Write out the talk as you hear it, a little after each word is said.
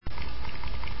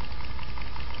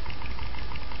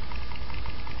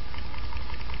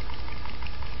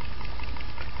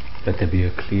Let there be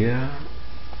a clear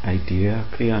idea,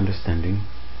 clear understanding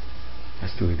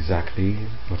as to exactly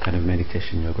what kind of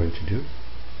meditation you're going to do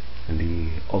and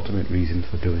the ultimate reason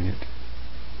for doing it.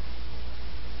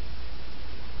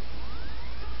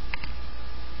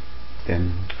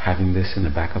 Then, having this in the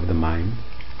back of the mind,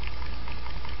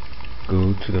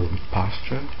 go to the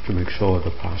posture to make sure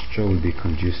the posture will be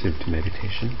conducive to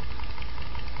meditation.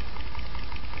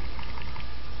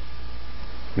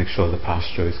 Make sure the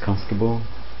posture is comfortable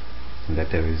and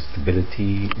that there is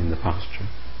stability in the posture.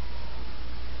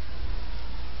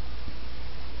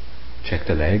 Check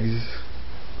the legs.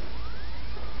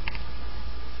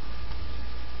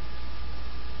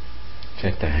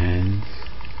 Check the hands.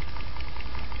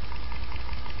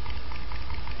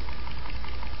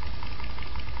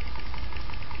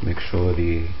 Make sure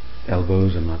the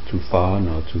elbows are not too far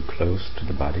nor too close to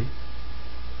the body.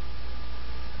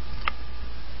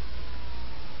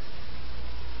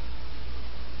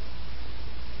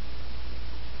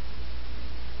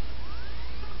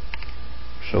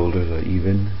 Shoulders are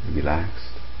even,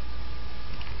 relaxed.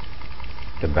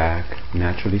 The back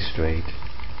naturally straight,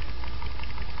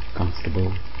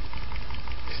 comfortable,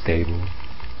 stable.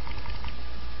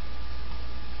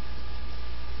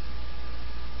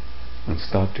 And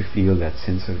start to feel that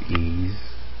sense of ease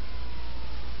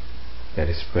that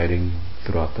is spreading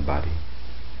throughout the body.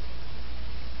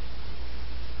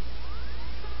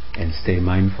 And stay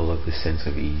mindful of this sense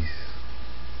of ease.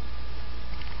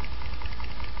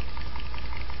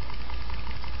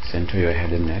 Center your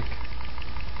head and neck.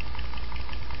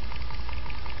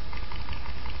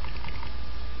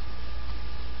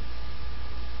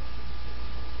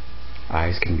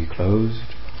 Eyes can be closed,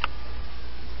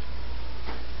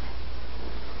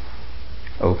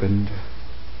 opened,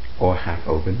 or half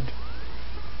opened.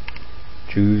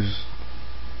 Choose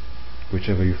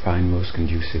whichever you find most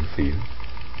conducive for you.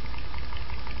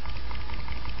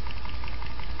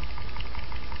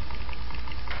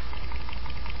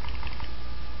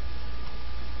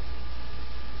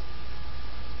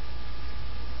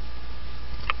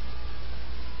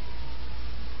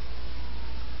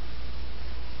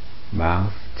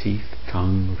 Mouth, teeth,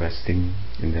 tongue resting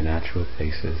in their natural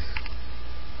places,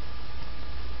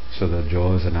 so the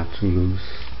jaws are not too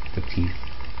loose, the teeth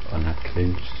are not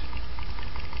clenched,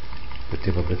 the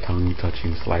tip of the tongue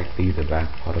touching slightly the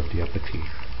back part of the upper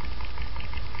teeth.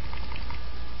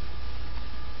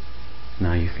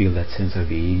 Now you feel that sense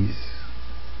of ease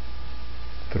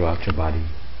throughout your body.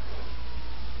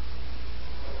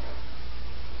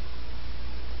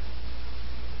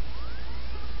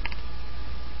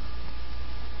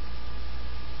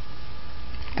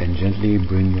 Then gently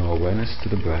bring your awareness to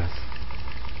the breath.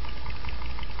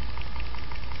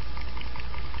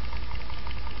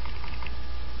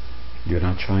 You're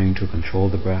not trying to control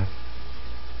the breath.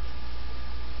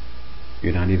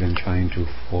 You're not even trying to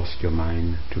force your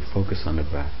mind to focus on the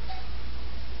breath.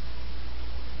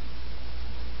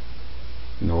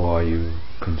 Nor are you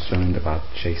concerned about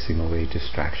chasing away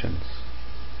distractions.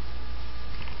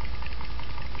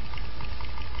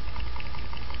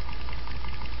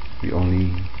 You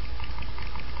only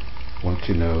want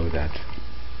to know that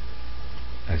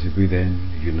as you breathe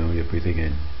in, you know you're breathing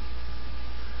in.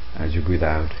 As you breathe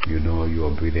out, you know you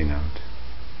are breathing out.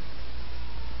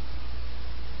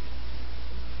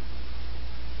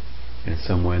 And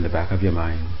somewhere in the back of your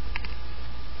mind,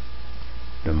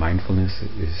 the mindfulness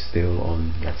is still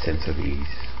on that sense of ease.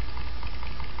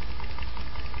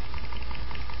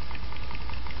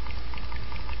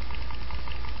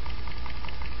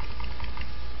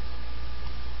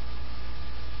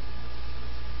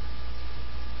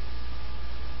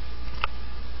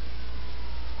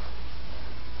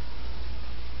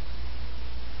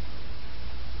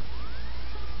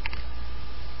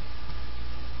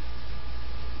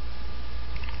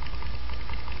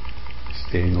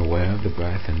 Staying aware of the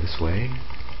breath in this way,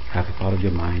 have a part of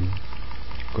your mind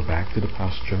go back to the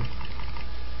posture,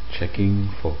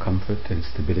 checking for comfort and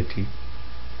stability,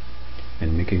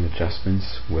 and making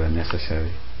adjustments where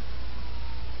necessary.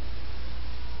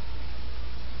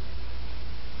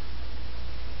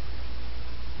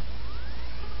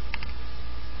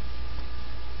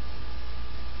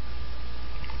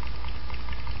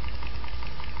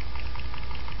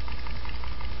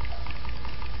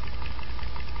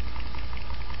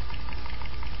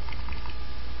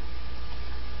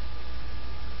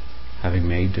 Having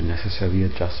made the necessary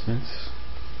adjustments,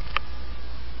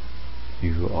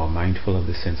 you are mindful of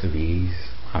the sense of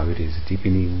ease, how it is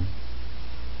deepening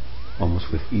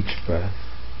almost with each breath.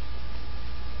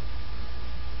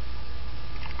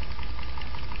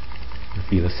 You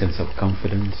feel a sense of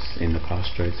confidence in the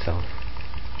posture itself.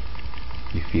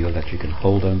 You feel that you can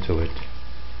hold on to it,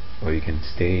 or you can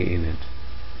stay in it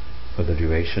for the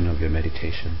duration of your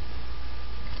meditation.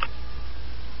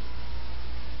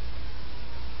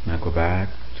 Now go back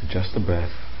to just the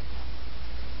breath,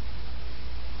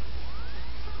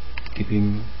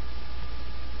 keeping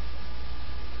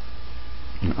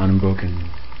an unbroken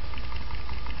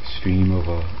stream of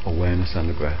awareness on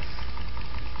the breath.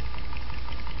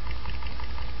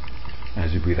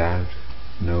 As you breathe out,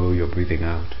 know you're breathing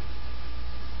out.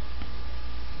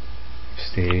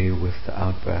 Stay with the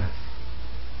out breath.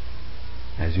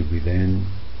 As you breathe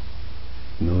in,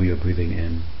 know you're breathing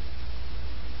in.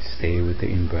 Stay with the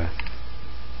in breath.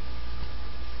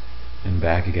 And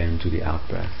back again to the out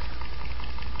breath.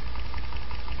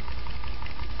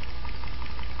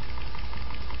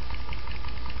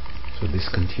 So this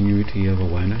continuity of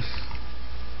awareness,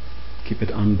 keep it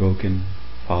unbroken,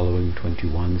 following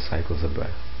 21 cycles of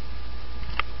breath.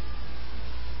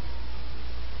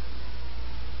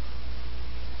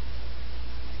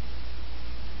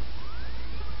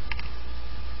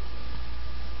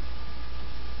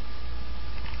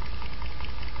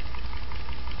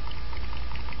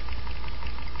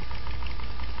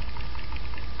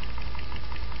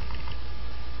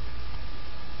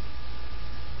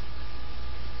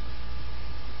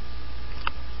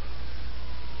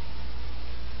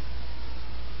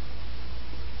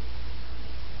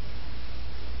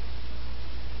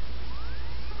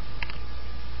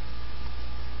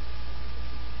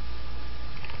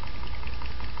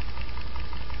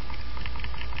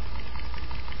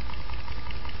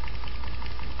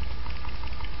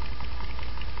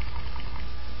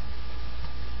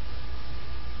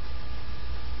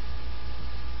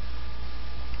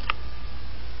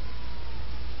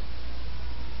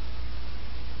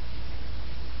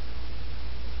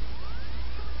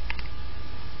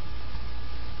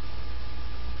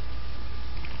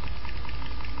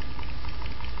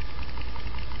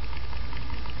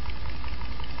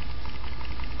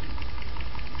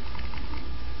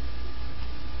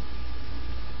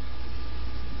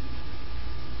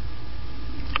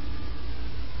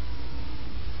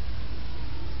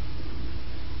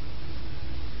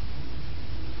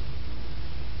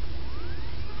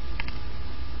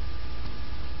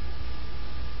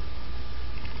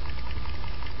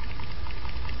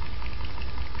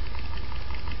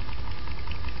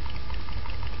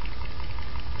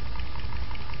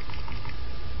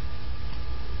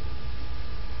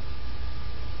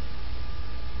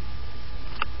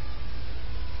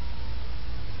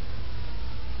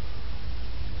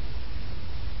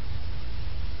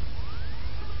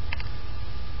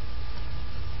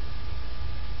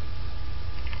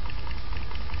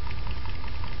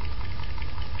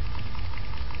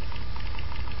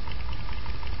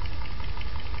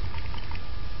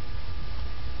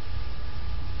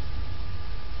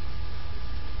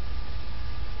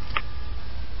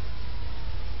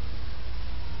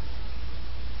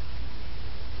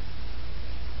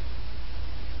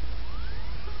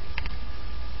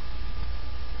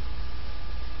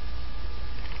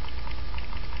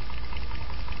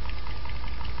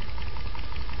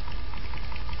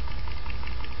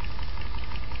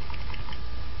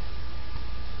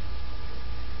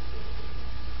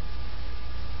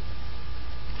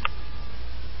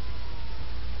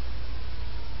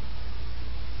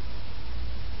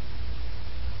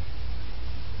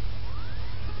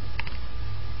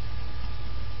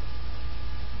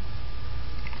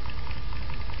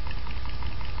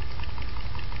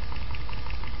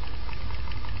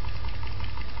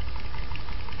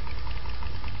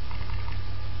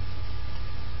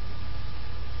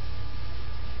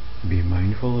 Be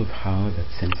mindful of how that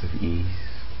sense of ease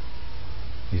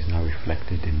is now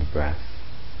reflected in the breath,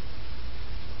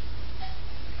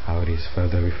 how it is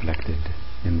further reflected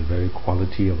in the very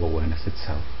quality of awareness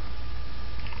itself,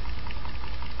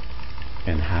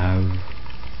 and have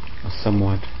a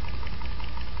somewhat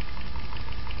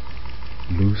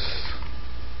loose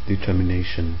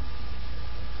determination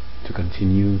to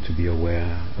continue to be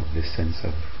aware of this sense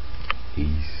of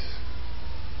ease.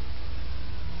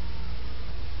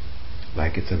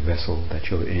 Like it's a vessel that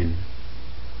you're in,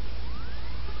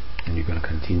 and you're going to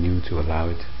continue to allow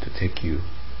it to take you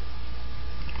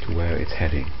to where it's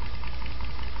heading.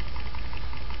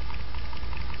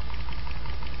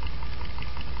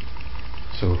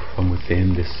 So from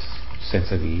within this sense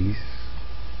of ease,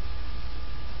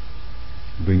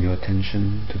 bring your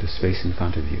attention to the space in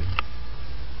front of you,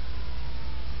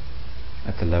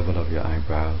 at the level of your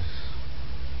eyebrows,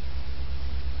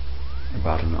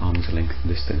 about an arm's length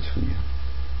distance from you.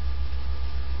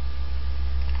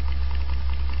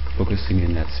 Focusing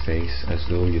in that space as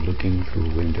though you're looking through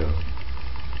a window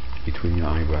between your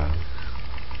eyebrows,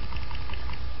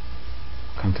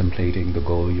 contemplating the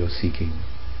goal you're seeking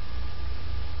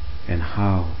and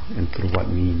how and through what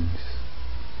means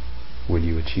will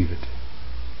you achieve it.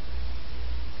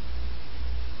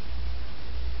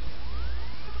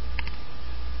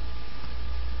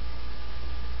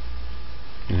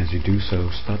 And as you do so,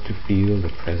 start to feel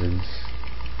the presence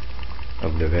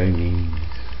of the very means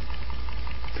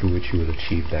through which you will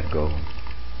achieve that goal.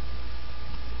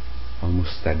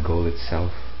 Almost that goal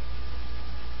itself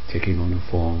taking on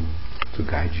a form to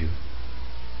guide you.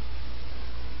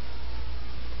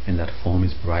 And that form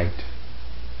is bright,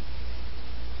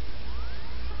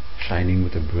 shining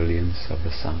with the brilliance of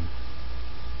the sun.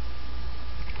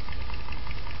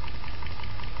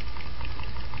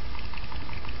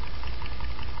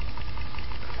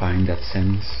 Find that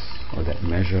sense or that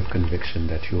measure of conviction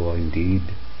that you are indeed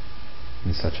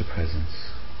in such a presence,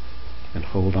 and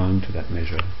hold on to that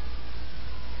measure.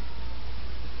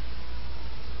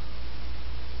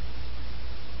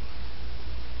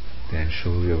 Then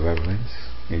show your reverence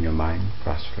in your mind,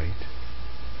 prostrate.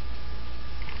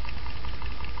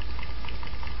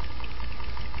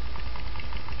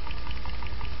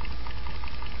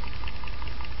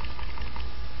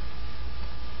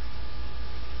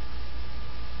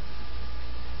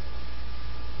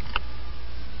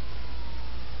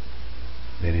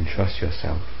 Then entrust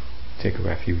yourself, take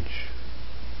refuge.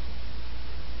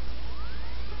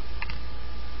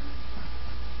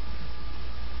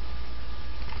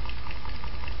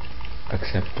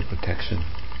 Accept the protection,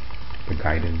 the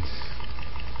guidance.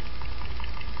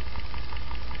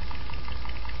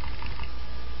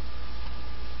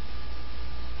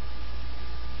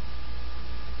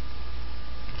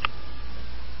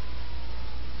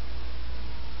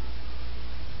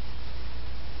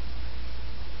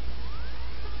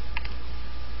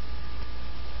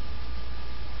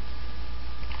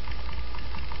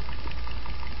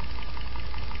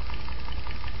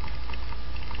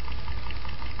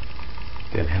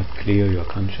 Then help clear your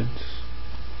conscience.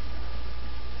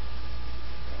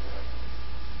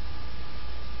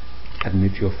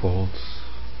 Admit your faults.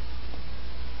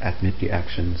 Admit the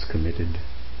actions committed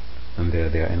under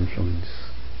their influence.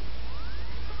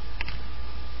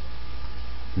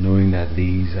 Knowing that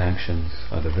these actions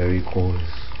are the very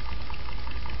cause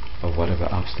of whatever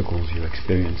obstacles you're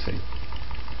experiencing.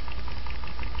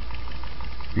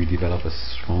 You develop a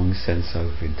strong sense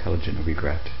of intelligent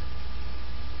regret.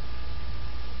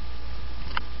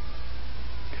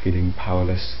 Feeling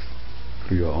powerless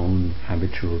through your own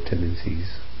habitual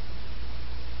tendencies.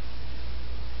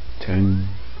 Turn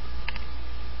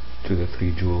to the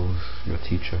three jewels, your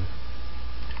teacher,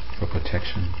 for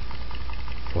protection,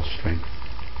 for strength.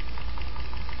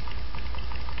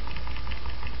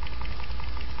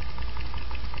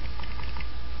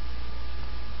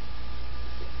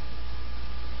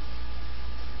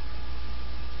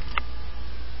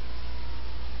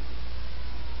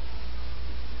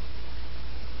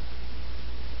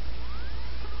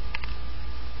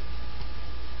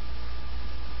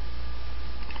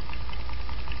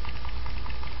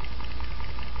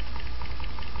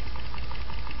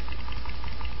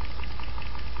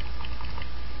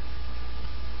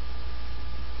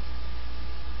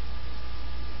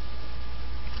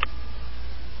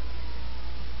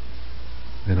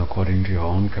 Then according to your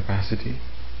own capacity,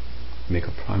 make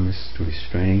a promise to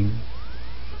restrain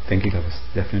thinking of a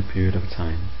definite period of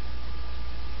time.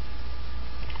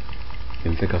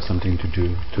 Then think of something to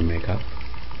do to make up.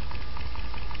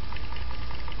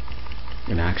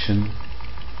 An action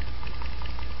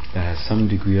that has some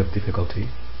degree of difficulty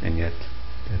and yet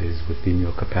that is within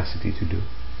your capacity to do.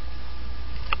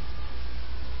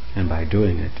 And by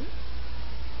doing it,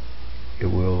 it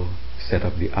will set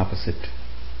up the opposite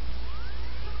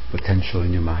potential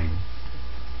in your mind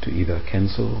to either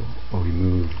cancel or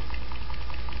remove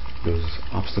those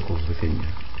obstacles within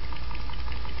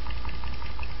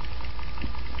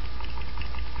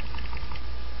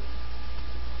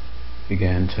you.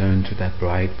 Again, turn to that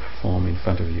bright form in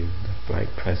front of you, that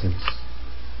bright presence.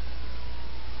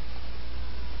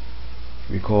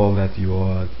 Recall that you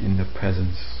are in the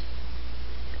presence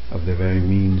of the very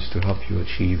means to help you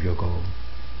achieve your goal.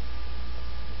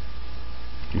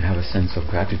 And have a sense of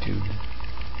gratitude.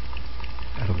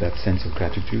 Out of that sense of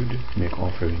gratitude, make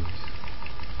offerings.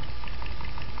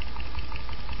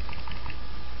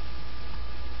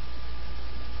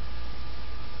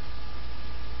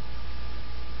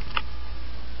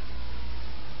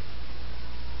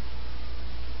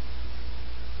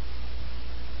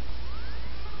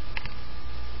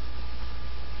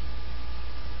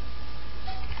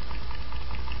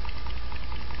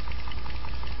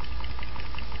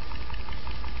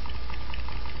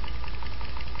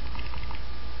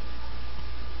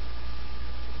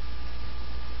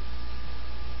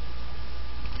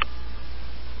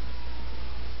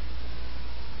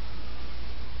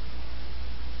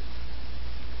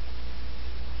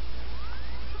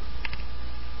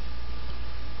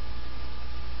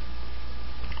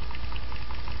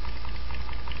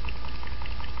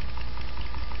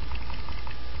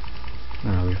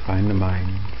 refine the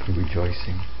mind through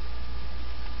rejoicing.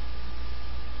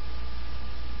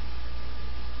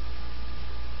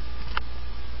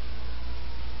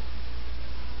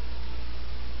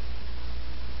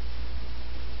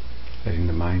 Letting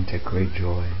the mind take great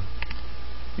joy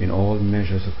in all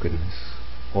measures of goodness,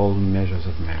 all measures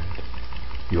of merit,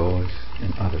 yours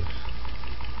and others,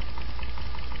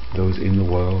 those in the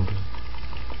world,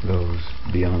 those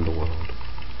beyond the world,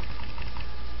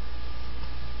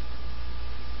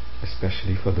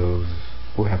 especially for those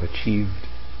who have achieved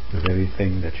the very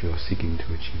thing that you are seeking to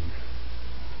achieve.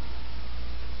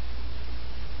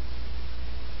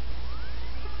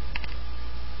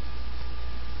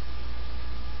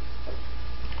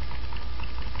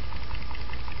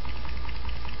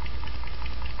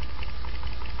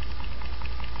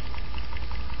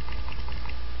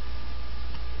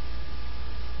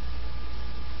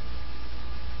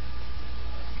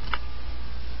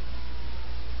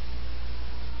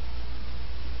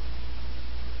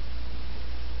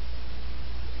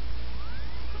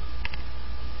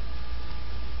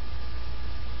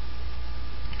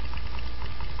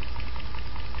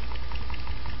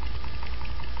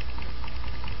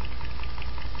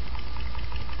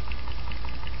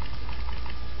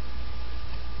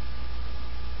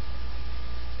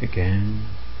 Again,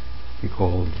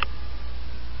 recall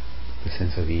the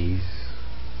sense of ease,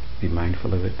 be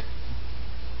mindful of it.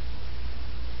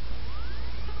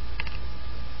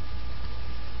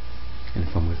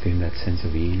 And from within that sense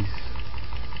of ease,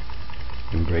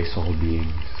 embrace all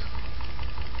beings.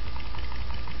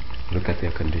 Look at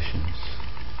their conditions.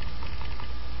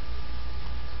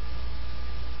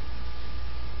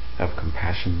 Have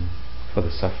compassion for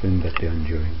the suffering that they are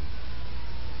enduring.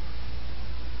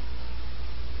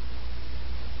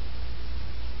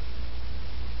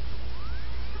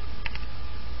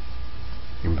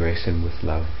 Embrace them with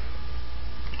love.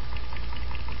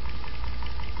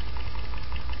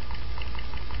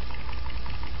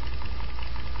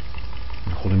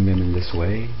 And holding them in this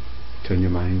way, turn your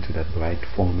mind to that bright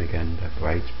form again, that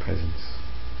bright presence.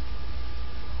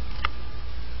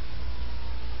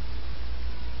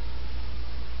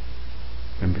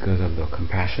 And because of the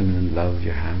compassion and love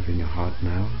you have in your heart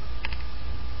now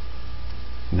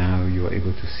you are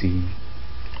able to see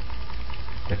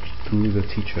that through the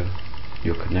teacher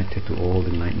you're connected to all the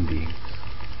enlightened beings.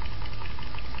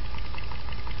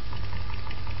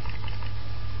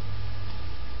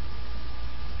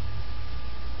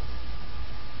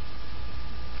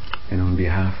 And on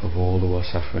behalf of all who are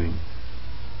suffering,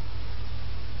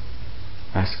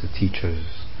 ask the teachers,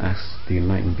 ask the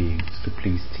enlightened beings to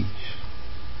please teach.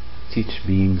 Teach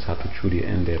beings how to truly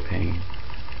end their pain,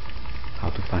 how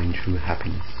to find true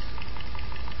happiness.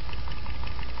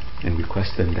 And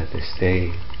request them that they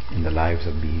stay in the lives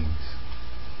of beings,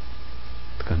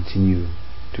 to continue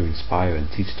to inspire and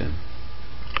teach them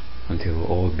until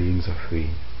all beings are free,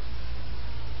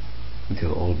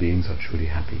 until all beings are truly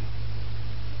happy.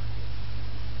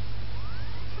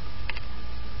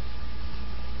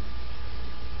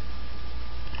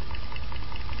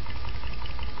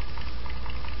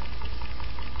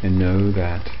 And know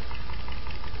that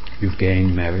you've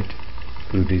gained merit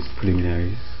through these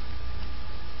preliminaries.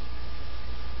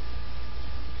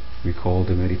 Recall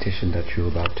the meditation that you're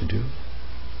about to do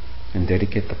and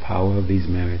dedicate the power of these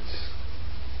merits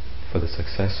for the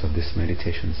success of this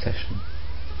meditation session,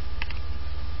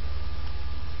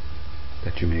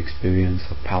 that you may experience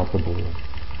a palpable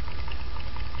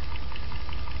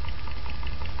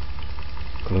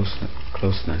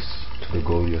closeness to the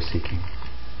goal you're seeking.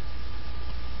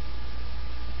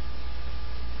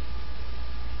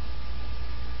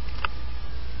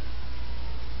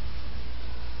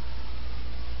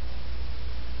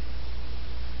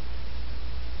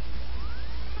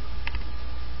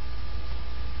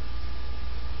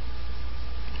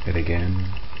 Yet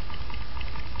again,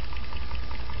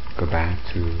 go back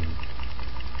to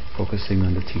focusing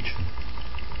on the teacher,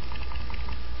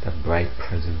 that bright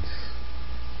presence,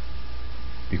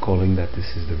 recalling that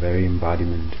this is the very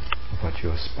embodiment of what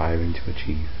you're aspiring to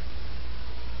achieve.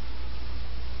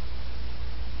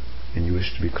 And you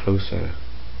wish to be closer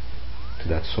to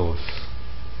that source,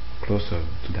 closer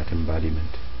to that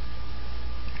embodiment.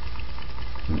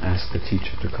 And ask the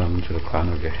teacher to come to the crown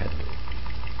of your head.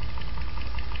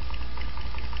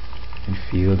 And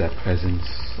feel that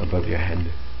presence above your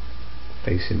head,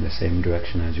 facing the same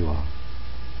direction as you are.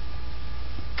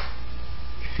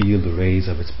 Feel the rays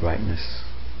of its brightness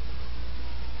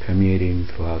permeating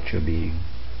throughout your being.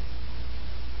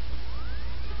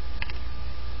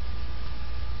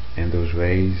 And those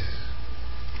rays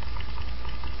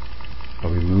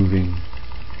are removing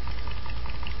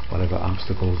whatever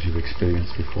obstacles you've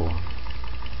experienced before,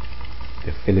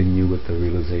 they're filling you with the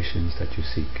realizations that you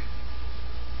seek,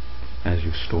 as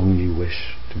you strongly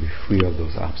wish to be free of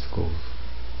those obstacles,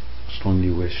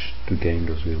 strongly wish to gain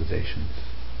those realizations.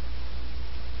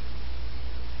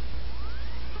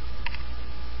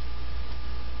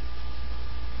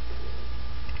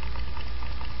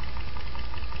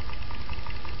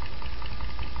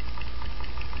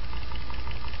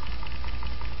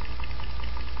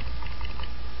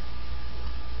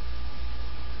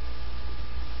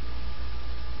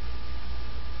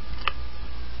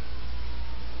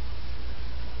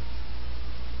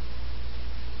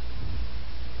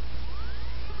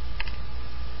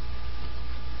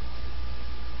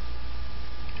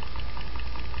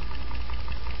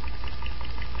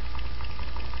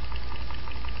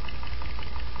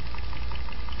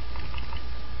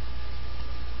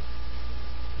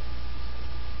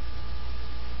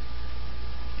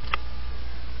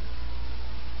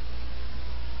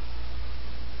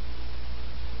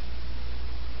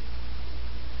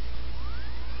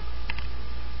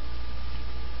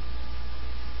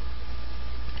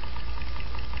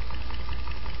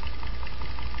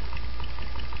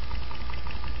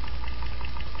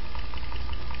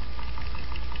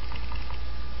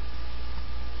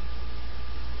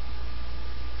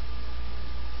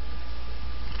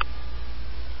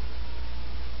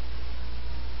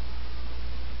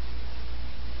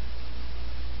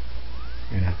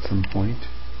 And at some point,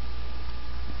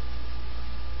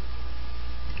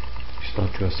 you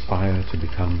start to aspire to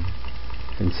become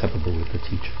inseparable with the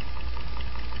teacher.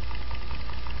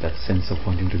 That sense of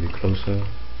wanting to be closer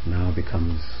now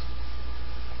becomes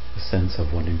a sense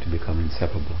of wanting to become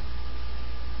inseparable.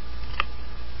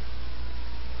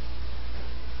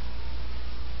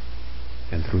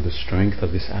 And through the strength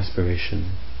of this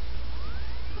aspiration,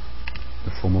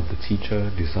 the form of the teacher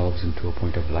dissolves into a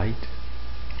point of light.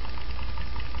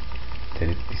 Then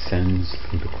it descends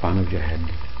through the crown of your head,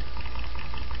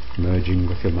 merging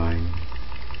with your mind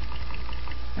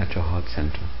at your heart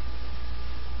center.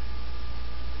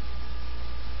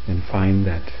 Then find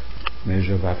that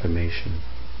measure of affirmation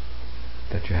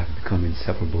that you have become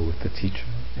inseparable with the teacher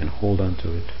and hold on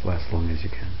to it for as long as you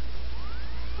can.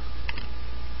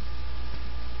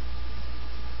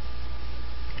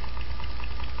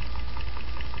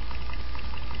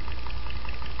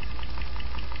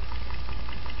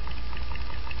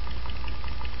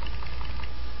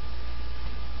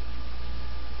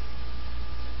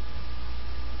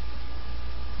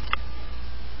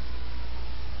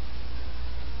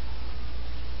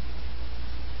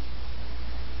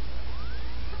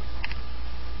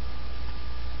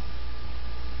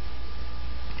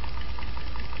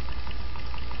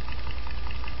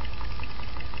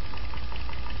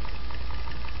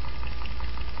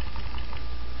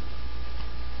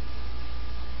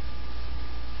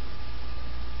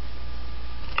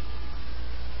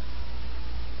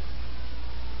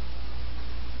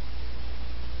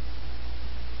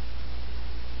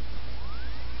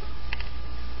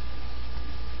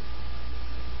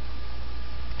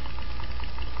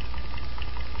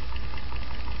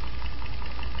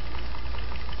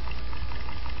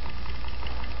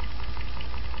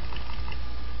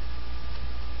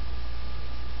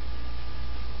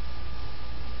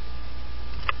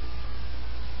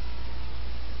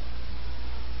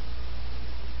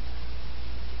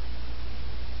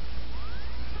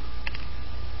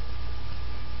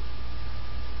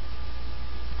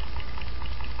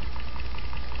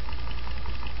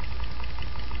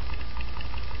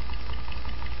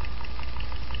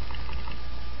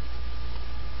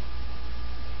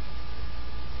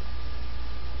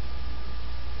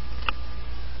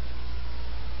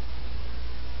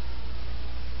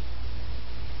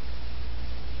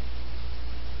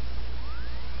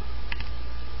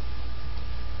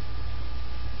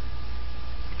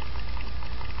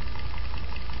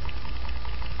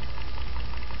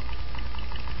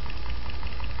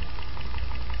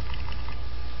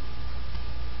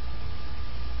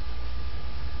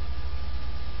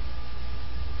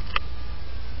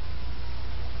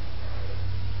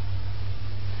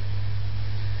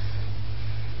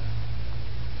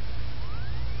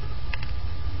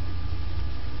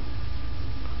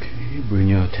 Bring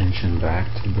your attention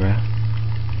back to the breath.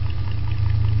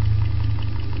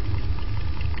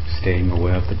 Staying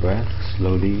aware of the breath,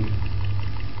 slowly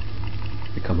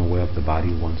become aware of the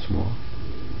body once more.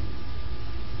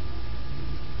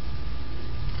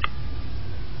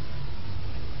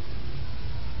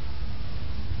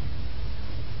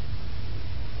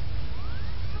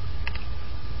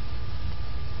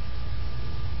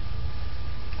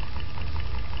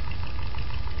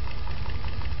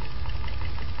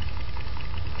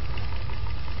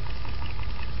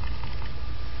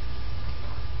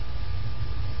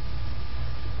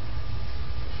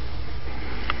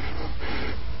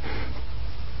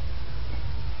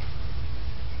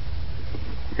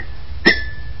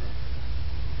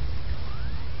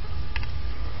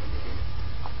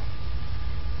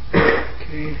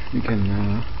 Okay, you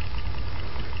can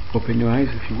open your eyes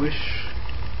if you wish,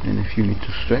 and if you need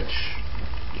to stretch,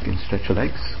 you can stretch your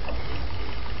legs.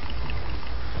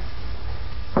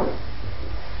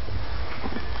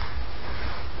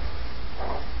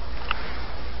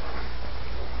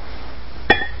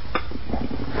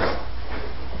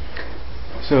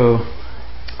 So,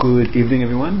 good evening,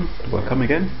 everyone. Welcome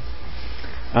again.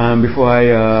 Before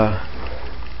I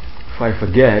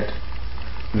forget,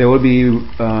 they will be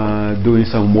doing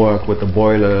some work with the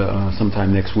boiler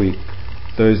sometime next week.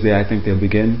 Thursday, I think they'll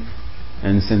begin.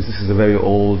 And since this is a very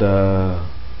old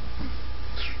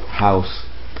house,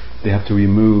 they have to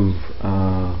remove,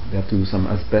 they have to do some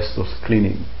asbestos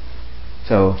cleaning.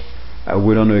 So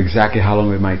we don't know exactly how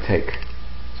long it might take.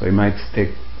 So it might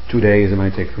take 2 days, it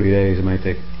might take 3 days, it might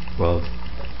take, well,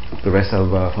 the rest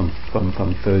of from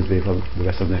Thursday, from the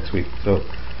rest of next week. So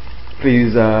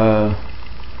please,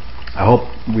 I hope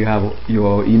we have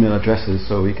your email addresses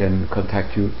so we can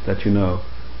contact you, let you know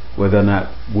whether or not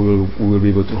we will be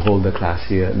able to hold the class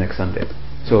here next Sunday.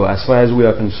 So as far as we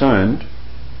are concerned,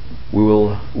 we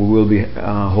will be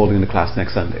holding the class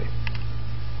next Sunday.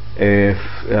 If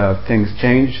things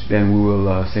change, then we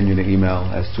will send you the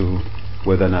email as to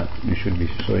whether or not you should be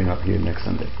showing up here next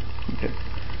Sunday. Okay.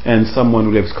 And someone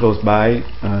who lives close by,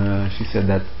 she said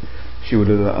that she would,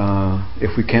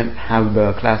 if we can't have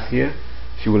the class here,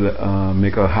 she will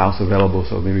make her house available,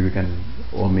 so maybe we can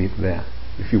all meet there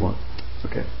if you want.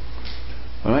 Okay.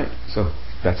 All right. So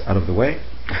that's out of the way.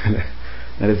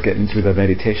 Let us get into the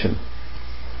meditation.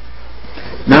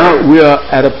 Now we are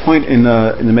at a point in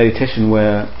the meditation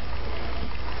where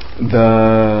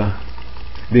the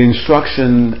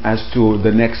instruction as to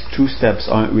the next 2 steps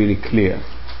aren't really clear,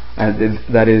 and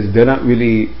that is, they're not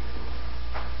really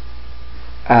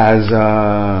as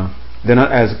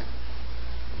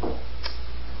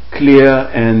clear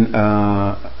and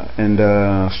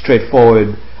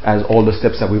straightforward as all the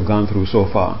steps that we've gone through so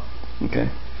far. Okay,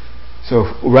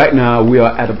 so right now we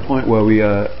are at a point where we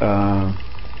are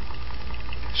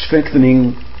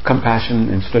strengthening compassion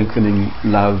and strengthening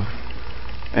love,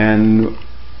 and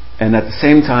at the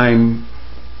same time,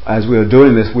 as we are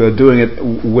doing this, we are doing it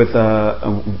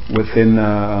within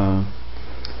a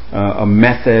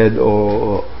method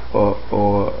or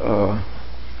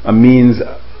a means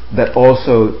that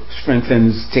also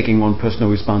strengthens taking on personal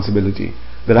responsibility.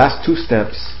 The last 2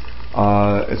 steps,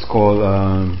 it's called,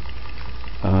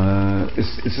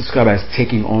 it's described as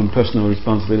taking on personal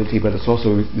responsibility, but it's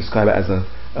also described as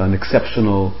an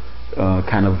exceptional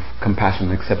kind of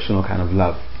compassion, exceptional kind of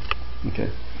love. Okay,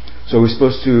 so we're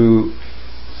supposed to,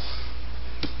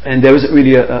 and there isn't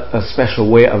really a special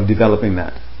way of developing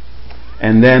that.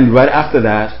 And then right after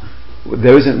that,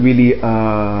 there isn't really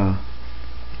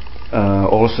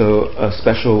also a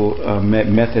special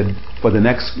method for the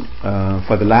next,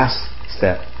 for the last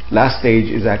step. Last stage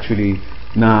is actually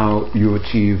now you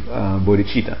achieve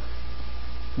bodhicitta.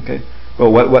 Okay,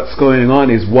 but what's going on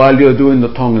is, while you're doing the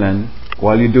Tonglen,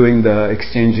 while you're doing the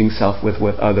exchanging self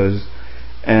with others,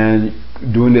 and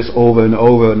doing this over and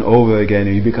over and over again,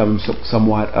 and you become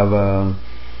somewhat of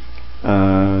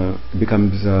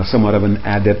an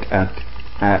adept at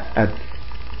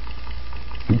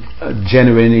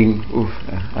generating,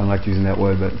 I don't like using that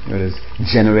word, but here it is,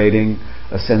 generating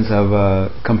a sense of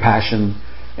compassion,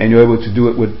 and you're able to do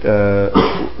it with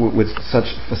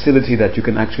such facility that you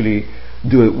can actually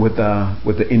do it with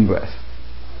the in-breath.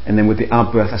 And then with the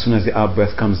out-breath, as soon as the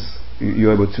out-breath comes,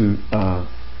 you're able to,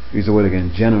 use the word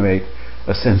again, generate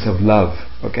a sense of love.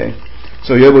 Okay,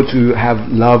 so you're able to have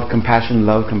love, compassion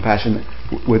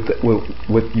with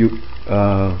you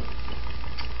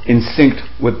in sync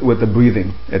with the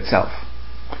breathing itself.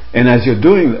 And as you're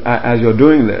doing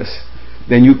this,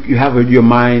 then you have your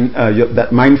mind,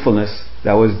 that mindfulness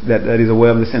that is aware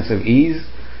of the sense of ease,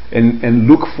 and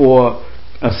look for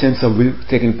a sense of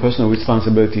taking personal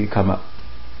responsibility come up.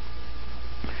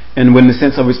 And when the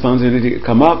sense of responsibility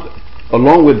come up,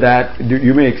 along with that,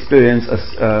 you may experience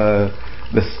a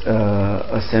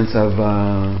sense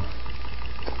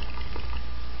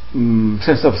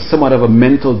of somewhat of a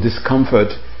mental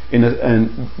discomfort,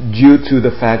 and due to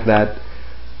the fact that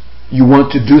you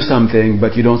want to do something,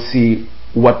 but you don't see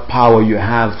what power you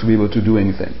have to be able to do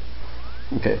anything.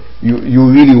 Okay, you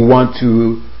really want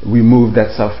to remove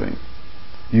that suffering.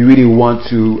 You really want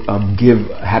to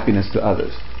give happiness to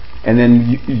others, and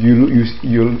then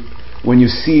when you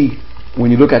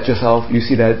look at yourself, you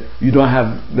see that you don't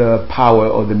have the power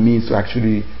or the means to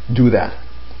actually do that,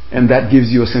 and that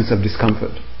gives you a sense of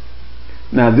discomfort.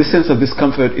 Now, this sense of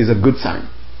discomfort is a good sign.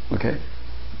 Okay,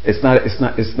 it's not a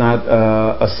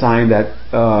sign that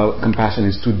compassion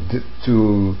is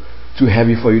too too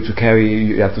heavy for you to carry.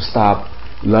 You have to stop.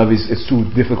 Love is too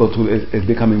difficult to. It's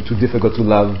becoming too difficult to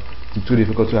love. Too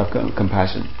difficult to have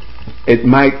compassion. It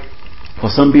might, for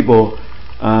some people,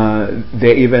 when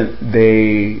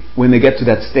they get to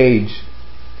that stage,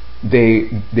 they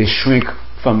shrink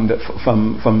from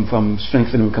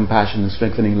strengthening compassion and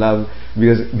strengthening love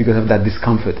because of that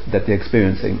discomfort that they're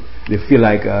experiencing. They feel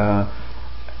like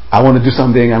I want to do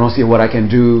something, I don't see what I can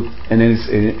do, and it's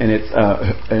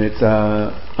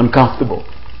uncomfortable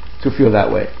to feel that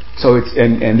way. So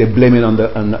and they blame it on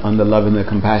the love and the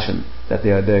compassion that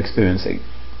they're experiencing.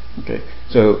 Okay,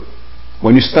 so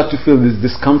when you start to feel this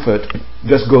discomfort,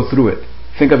 just go through it.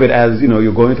 Think of it as,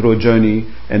 you're going through a journey,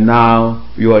 and now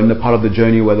you are in the part of the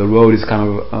journey where the road is kind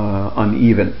of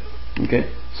uneven. Okay,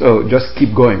 so just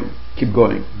keep going. Okay,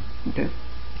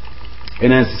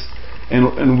 and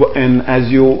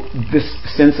as you, this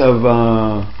sense of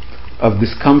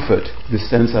discomfort, this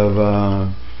sense of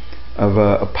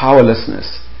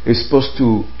powerlessness is supposed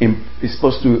to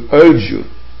urge you.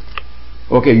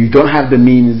 Okay, you don't have the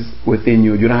means within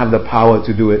you. You don't have the power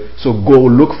to do it. So go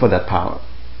look for that power.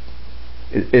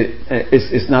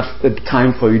 It's not the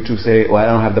time for you to say, "Well, I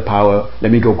don't have the power.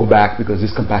 Let me go back because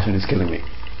this compassion is killing me."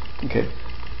 Okay,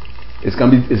 it's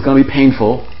gonna be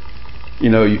painful.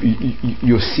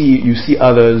 You see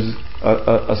others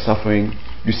are suffering.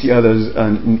 You see others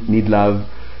need love,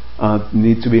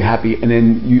 need to be happy, and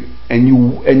then you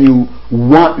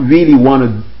really want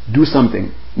to do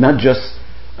something, not just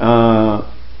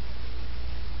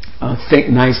think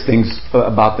nice things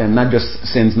about them, not just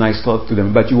send nice thoughts to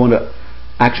them, but you want to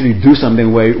actually do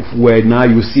something where now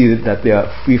you see that they are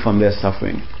free from their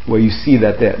suffering, where you see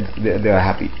that they are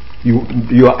happy.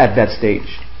 You are at that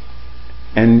stage,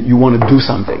 and you want to do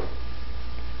something.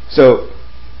 So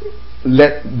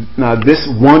now this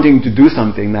wanting to do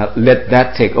something, now let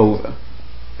that take over,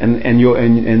 and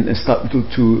start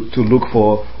to look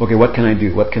for, okay, what can I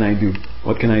do? What can I do?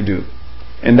 What can I do?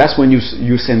 And that's when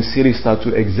you sincerely start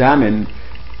to examine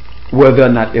whether or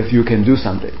not if you can do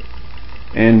something,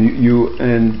 and you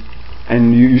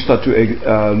start to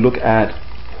look at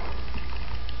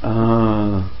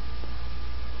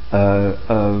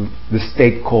the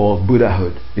state called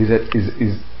Buddhahood. You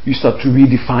start to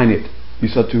redefine it. You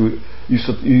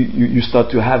start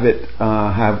to have it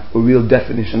have a real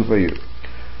definition for you.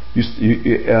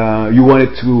 You want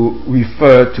it to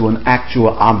refer to an actual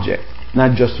object,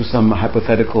 not just to some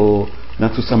hypothetical,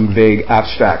 not to some vague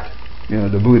abstract.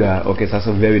 The Buddha. Okay, so that's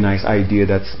a very nice idea.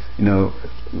 That's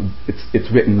it's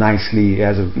written nicely. It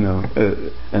has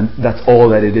and that's all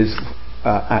that it is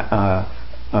at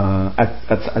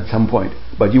some point.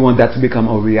 But you want that to become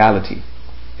a reality,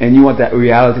 and you want that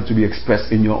reality to be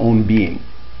expressed in your own being.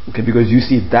 Okay, because you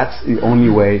see that's the only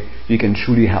way you can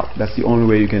truly help. That's the only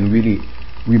way you can really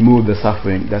remove the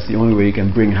suffering. That's the only way you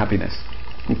can bring happiness.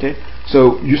 Okay,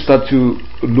 so you start to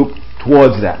look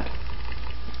towards that.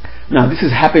 Now this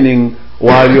is happening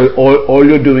while all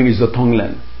you're doing is the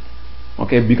Tonglen.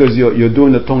 Okay, because you're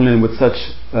doing the Tonglen with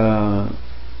such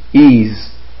ease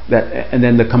that, and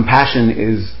then the compassion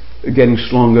is getting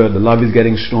stronger, the love is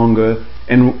getting stronger,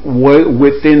 and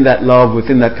within that love,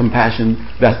 within that compassion,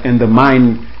 and the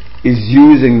mind is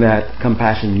using that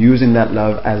compassion, using that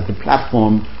love as the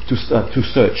platform to start to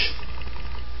search.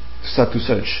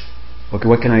 Okay,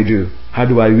 what can I do? How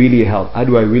do I really help? How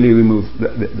do I really remove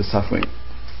the suffering?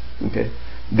 Okay,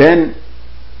 then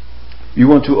you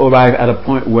want to arrive at a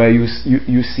point where you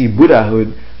see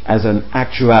Buddhahood as an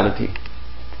actuality.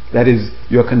 That is,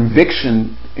 your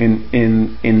conviction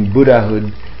in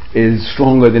Buddhahood is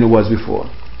stronger than it was before.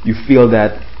 You feel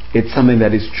that it's something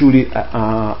that is truly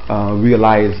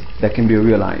realized, that can be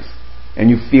realized, and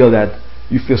you feel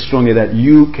strongly that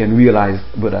you can realize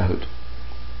Buddhahood.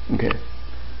 Okay,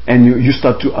 and you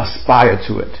start to aspire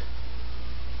to it.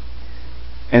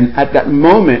 And at that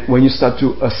moment, when you start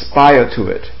to aspire to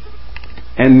it,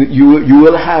 and you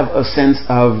will have a sense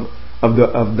of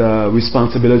the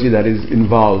responsibility that is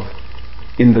involved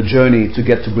in the journey to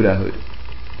get to Buddhahood,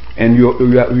 and you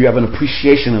have an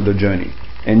appreciation of the journey,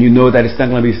 and you know that it's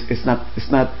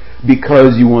not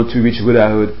because you want to reach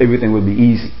Buddhahood everything will be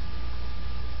easy.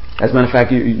 As a matter of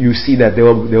fact, you see that there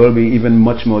will be even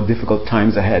much more difficult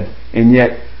times ahead, and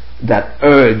yet that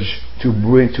urge to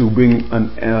bring an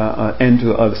end to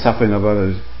the suffering of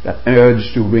others, that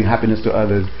urge to bring happiness to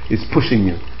others, is pushing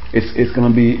you. It's going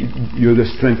to be the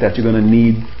strength that you're going to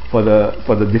need for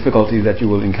the difficulties that you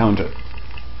will encounter.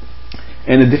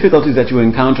 And the difficulties that you will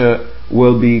encounter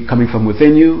will be coming from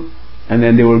within you, and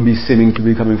then they will be seeming to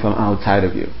be coming from outside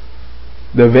of you.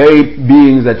 The very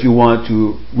beings that you want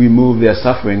to remove their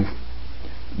suffering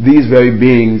these very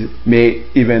beings may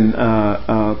even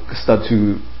start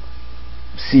to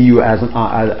see you as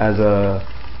a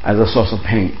source of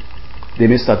pain. They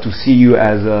may start to see you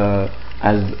as a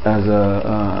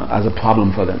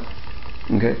problem for them.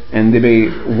 Okay, and they may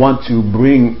want to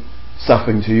bring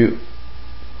suffering to you.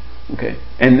 Okay,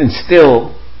 and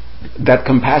still, that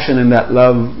compassion and that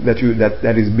love that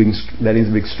is being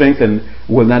strengthened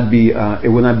will not be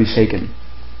shaken.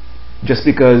 Just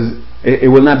because it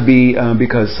will not be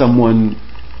because someone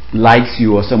likes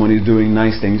you or someone is doing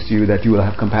nice things to you that you will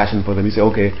have compassion for them. You say,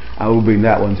 okay, I will bring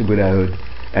that one to Buddhahood.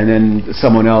 And then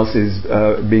someone else is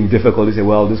being difficult. You say,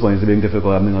 well, this one is being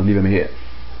difficult, I'm going to leave him here.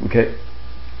 Okay?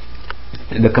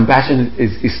 The compassion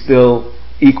is still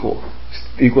equal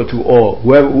to all.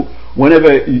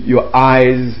 Whenever your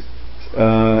eyes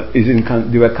is in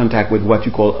direct contact with what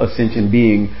you call a sentient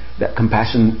being, that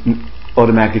compassion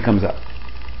automatically comes up.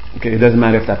 Okay? It doesn't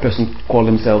matter if that person called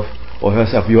himself or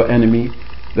herself your enemy.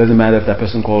 It doesn't matter if that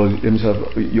person calls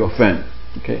himself your friend.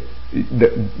 Okay?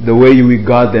 The way you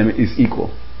regard them is equal.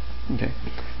 Okay.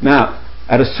 Now,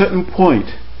 at a certain point,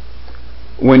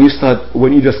 when you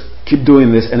just keep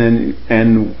doing this, and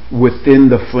within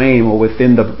the frame or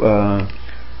within the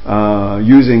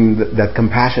using that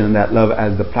compassion and that love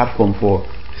as the platform for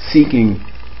seeking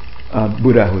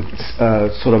Buddhahood,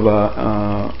 sort of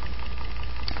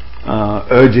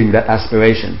urging that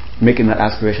aspiration, making that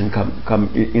aspiration come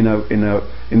in a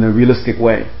realistic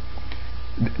way.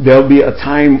 There'll be a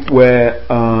time where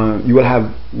you will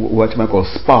have what you might call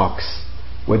sparks,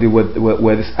 where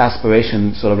this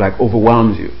aspiration sort of like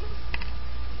overwhelms you,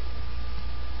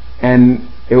 and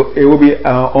it will be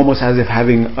almost as if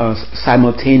having a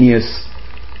simultaneous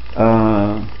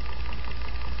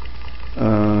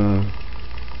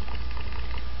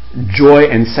joy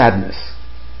and sadness.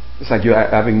 It's like you're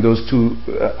having those two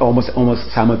almost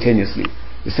simultaneously.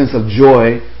 The sense of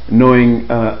joy, knowing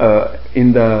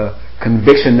in the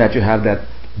conviction that you have that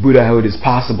Buddhahood is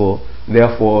possible,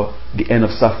 therefore the end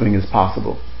of suffering is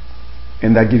possible,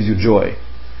 and that gives you joy.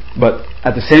 But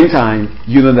at the same time,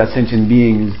 you know that sentient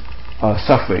beings are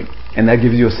suffering, and that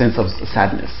gives you a sense of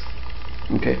sadness.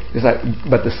 Okay, it's like,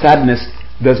 but the sadness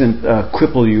doesn't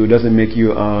cripple you, doesn't make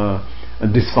you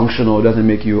dysfunctional, doesn't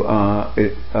make you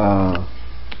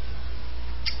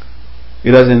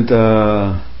it doesn't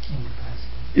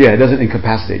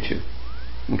incapacitate you.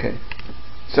 Okay,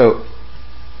 so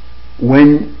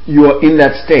when you are in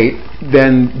that state,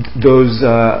 then those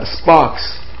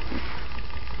sparks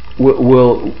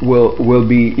will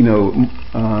be,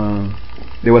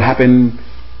 they will happen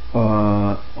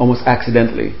almost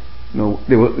accidentally.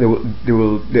 They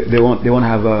won't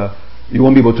have a. You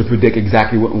won't be able to predict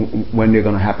exactly when they're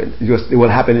going to happen. It will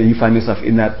happen, and you find yourself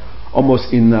in that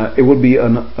almost in. It will be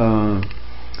a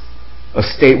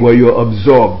state where you're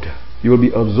absorbed. You will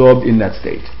be absorbed in that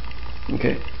state.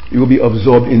 Okay. You will be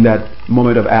absorbed in that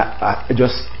moment of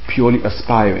just purely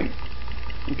aspiring.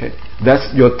 Okay,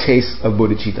 that's your taste of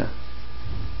bodhicitta.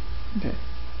 Okay,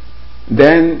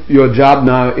 then your job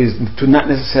now is to not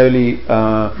necessarily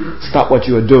stop what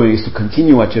you are doing, is to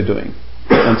continue what you're doing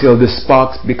until the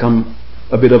sparks become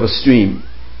a bit of a stream.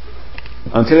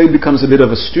 Until it becomes a bit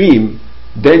of a stream,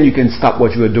 then you can stop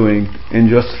what you are doing and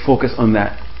just focus on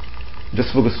that.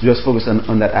 Just focus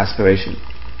on that aspiration.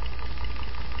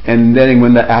 And then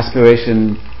when that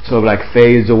aspiration sort of like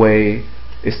fades away,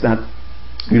 it's not,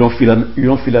 you don't feel an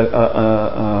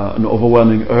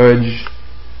overwhelming urge.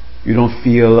 You don't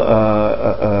feel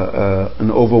an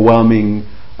overwhelming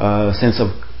sense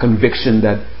of conviction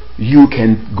that you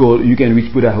can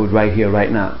reach Buddhahood right here, right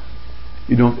now.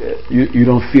 You don't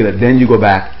feel it. Then you go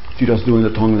back to just doing the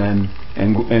Tonglen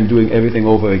and doing everything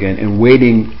over again and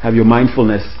waiting. Have your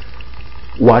mindfulness,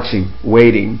 watching,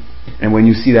 waiting. And when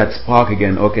you see that spark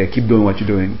again, okay, keep doing what you're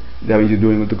doing. That means you're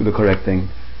doing the correct thing,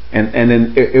 and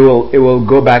then it will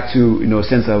go back to a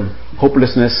sense of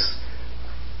hopelessness,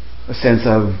 a sense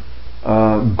of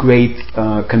great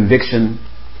conviction,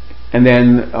 and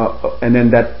then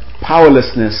that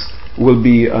powerlessness will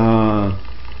be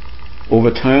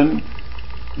overturned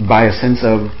by a sense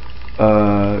of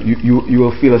you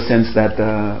will feel a sense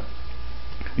that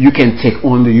you can take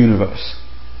on the universe.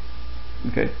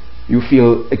 Okay. You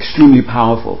feel extremely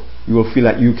powerful. You will feel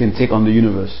like you can take on the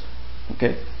universe.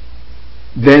 Okay?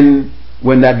 Then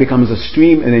when that becomes a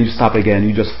stream and then you stop again,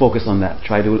 you just focus on that.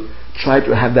 Try to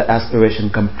have that aspiration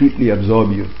completely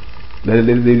absorb you. Let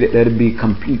it be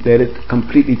complete. Let it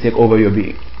completely take over your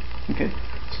being. Okay?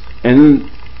 And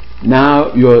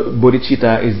now your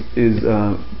bodhicitta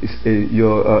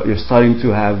you're starting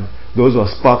to have, those are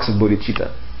sparks of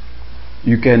bodhicitta.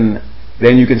 You can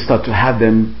start to have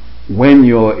them when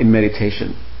you're in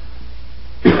meditation.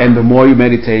 and the more you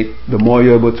meditate, the more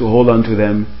you're able to hold on to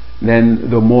them, then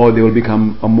the more they will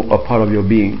become a part of your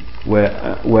being,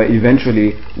 where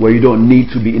eventually, where you don't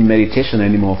need to be in meditation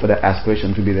anymore for that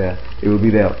aspiration to be there, it will be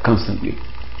there constantly.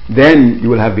 Then you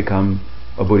will have become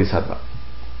a bodhisattva.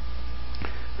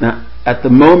 Now, at the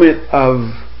moment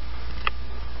of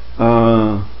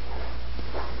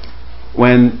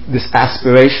when this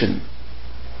aspiration,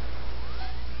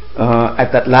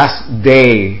 at that last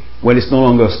day, when it's no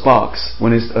longer sparks,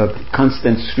 when it's a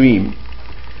constant stream,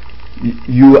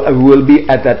 you will be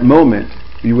at that moment,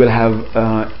 you will have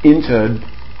entered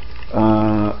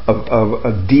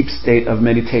a deep state of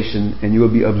meditation, and you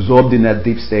will be absorbed in that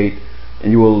deep state,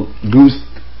 and you will lose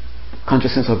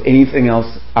consciousness of anything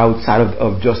else outside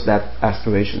of just that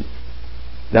aspiration.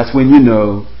 That's when you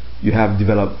know you have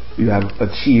developed, you have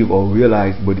achieved or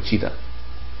realized bodhicitta.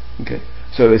 Okay,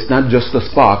 so it's not just the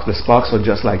sparks. The sparks are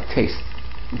just like taste.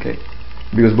 Okay,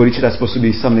 because bodhicitta is supposed to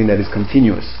be something that is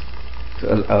continuous.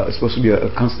 It's supposed to be a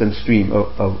constant stream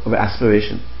of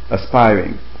aspiration,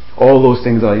 aspiring. All those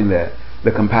things are in there.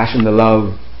 The compassion, the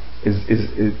love is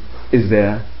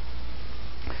there.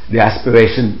 The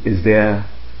aspiration is there.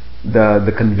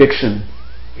 The conviction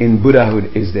in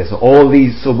Buddhahood is there. So all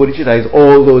these, so bodhicitta is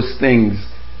all those things,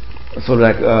 sort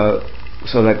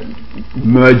of like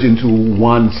merge into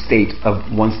one state of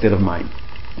mind.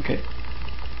 Okay.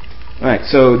 All right.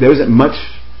 So there isn't much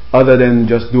other than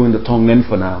just doing the Tonglen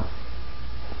for now,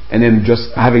 and then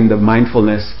just having the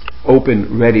mindfulness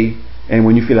open, ready, and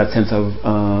when you feel that sense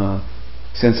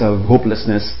of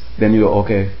hopelessness, then you're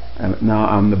okay. Now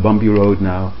I'm on the bumpy road.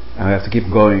 Now I have to keep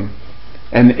going,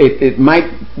 and it might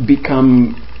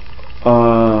become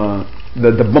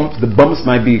the bumps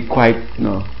might be quite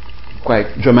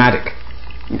dramatic.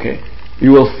 Okay,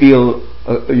 you will feel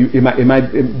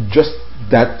just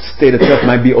that state itself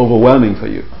might be overwhelming for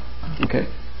you. Okay,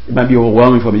 it might be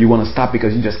overwhelming for you. You want to stop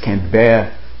because you just can't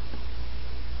bear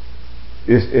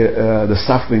the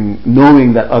suffering,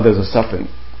 knowing that others are suffering.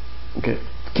 Okay,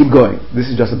 keep going. This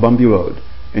is just a bumpy road,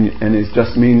 and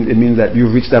it means that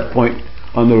you've reached that point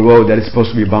on the road that is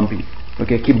supposed to be bumpy.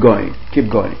 Okay, keep going.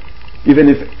 Even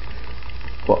if,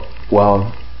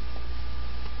 well,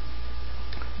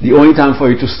 the only time for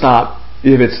you to stop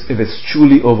if it's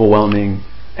truly overwhelming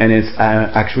and it's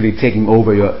actually taking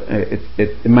over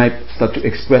it might start to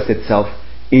express itself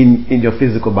in your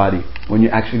physical body, when you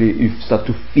start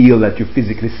to feel that you're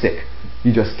physically sick.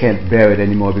 You just can't bear it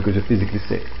anymore because you're physically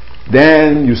sick.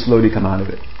 Then you slowly come out of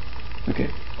it. Okay.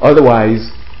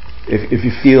 Otherwise, if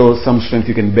you feel some strength,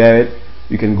 you can bear it,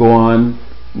 you can go on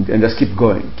and just keep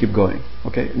going.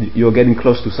 Okay. You're getting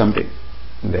close to something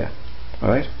there.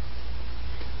 Alright?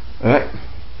 Alright.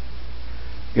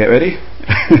 Get ready?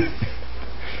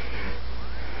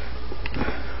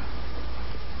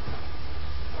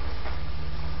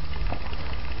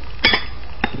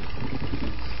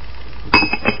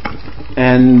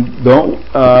 And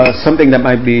something that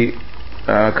might be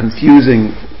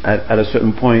confusing at a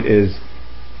certain point is,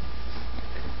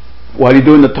 while you're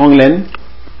doing the Tonglen,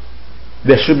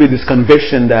 there should be this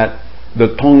conviction that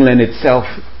the Tonglen itself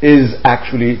is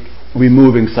actually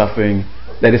removing suffering,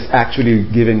 that is actually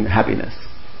giving happiness.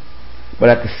 But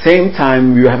at the same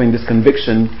time you're having this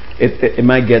conviction, it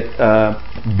might get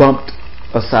bumped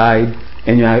aside,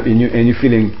 and you're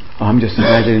feeling, oh, I'm just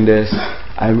imagining this.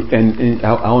 I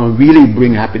want to really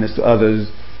bring happiness to others.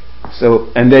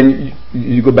 So, and then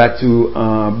you go back to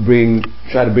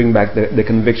try to bring back the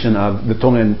conviction of the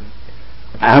Tonglen.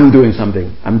 I'm doing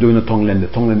something. I'm doing the Tonglen. The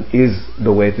Tonglen is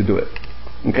the way to do it.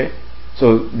 Okay.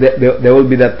 So there will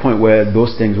be that point where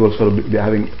those things will sort of be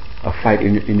having a fight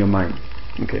in your mind.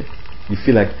 Okay. You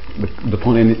feel like the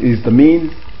Tonglen is the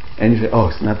means, and you say, oh,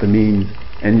 it's not the means,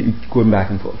 and you going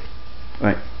back and forth.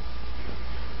 Right.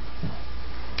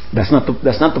 That's not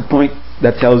the point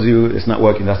that tells you it's not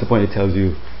working. That's the point that tells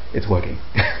you it's working.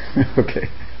 Okay.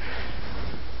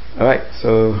 All right.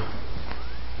 So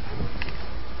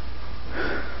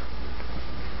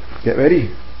get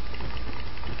ready.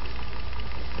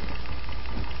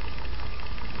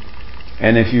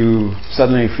 And if you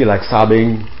suddenly feel like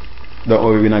sobbing, don't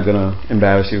worry. We're not gonna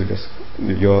embarrass you.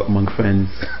 You're among friends.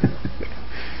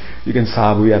 You can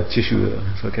sob. We have tissue.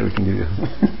 It's okay. We can give you.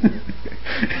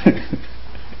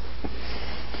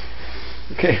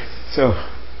 Okay, so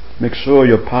make sure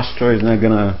your posture is not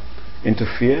going to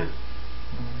interfere.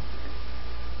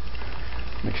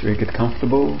 Make sure you get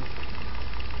comfortable,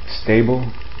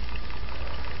 stable.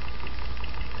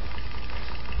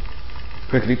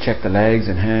 Quickly check the legs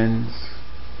and hands.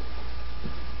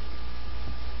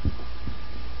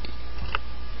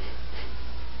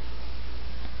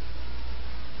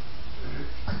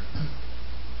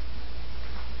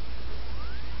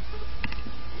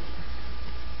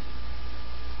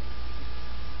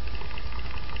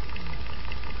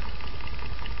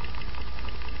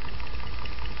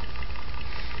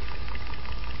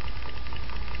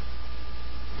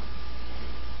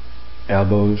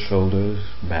 elbows, shoulders,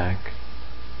 back,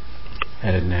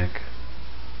 head and neck,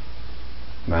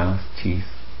 mouth, teeth,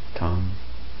 tongue,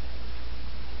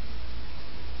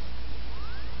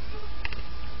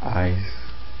 eyes,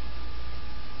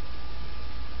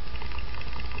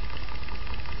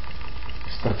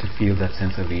 start to feel that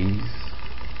sense of ease.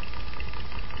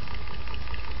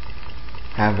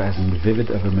 Have as vivid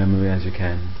of a memory as you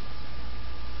can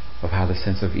of how the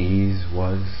sense of ease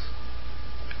was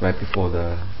right before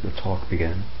the talk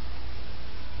began.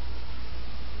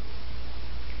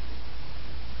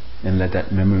 And let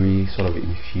that memory sort of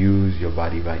infuse your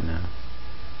body right now.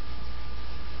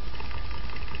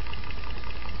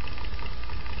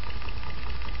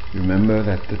 Remember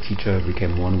that the teacher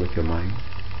became one with your mind.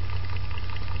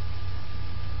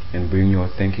 And bring your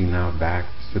thinking now back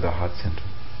to the heart center.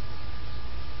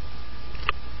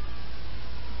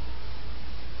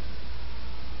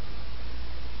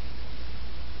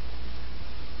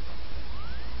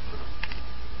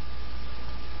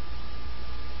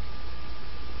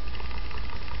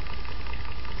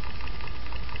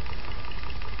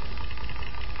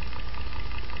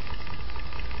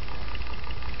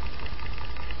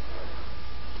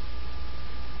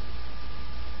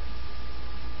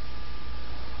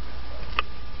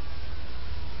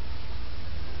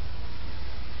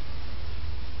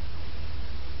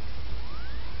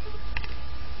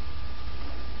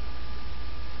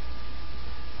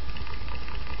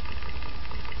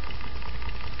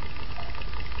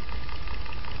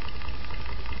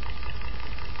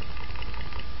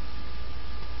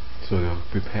 So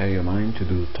prepare your mind to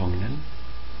do Tonglen.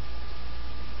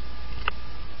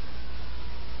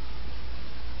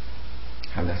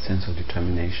 Have that sense of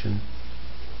determination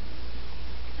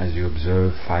as you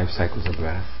observe 5 cycles of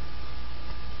breath.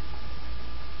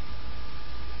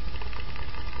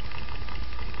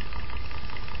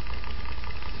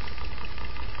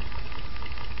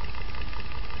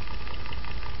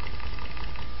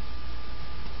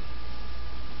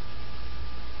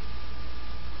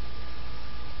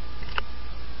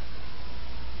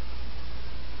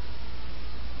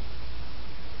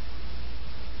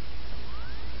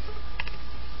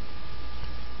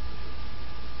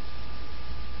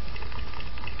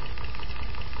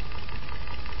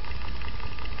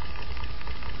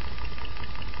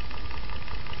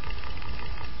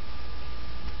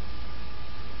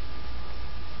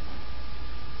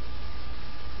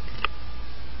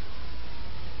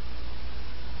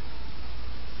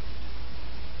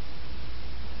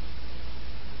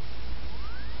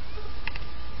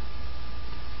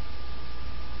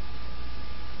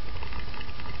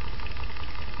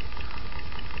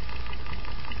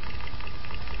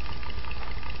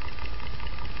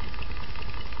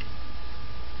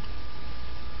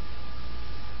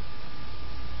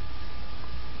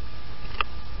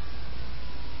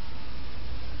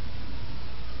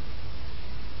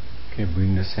 Okay,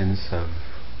 bring the sense of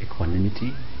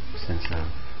equanimity, sense of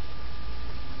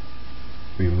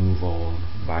remove all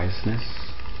biasness,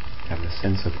 have the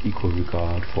sense of equal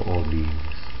regard for all beings.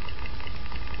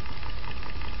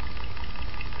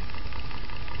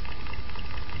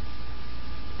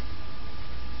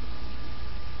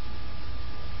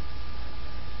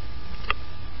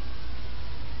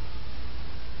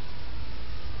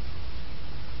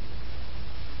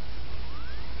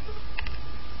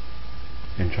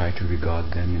 And try to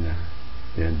regard them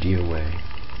in a dear way,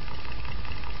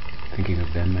 thinking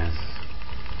of them as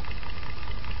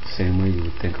the same way you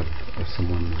would think of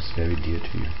someone who's very dear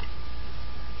to you.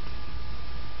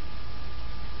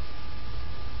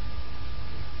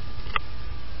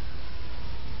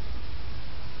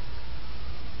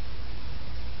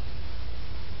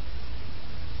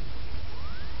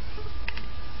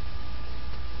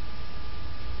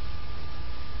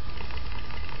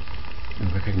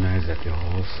 And recognize that they're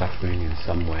all suffering in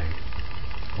some way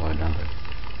or another.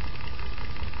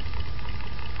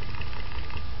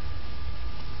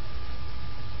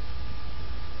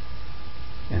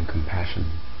 And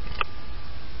compassion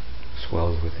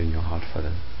swells within your heart for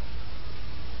them.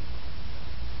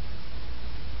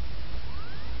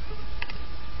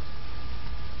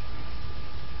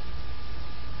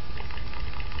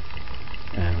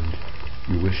 And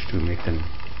you wish to make them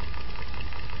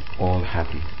all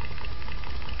happy.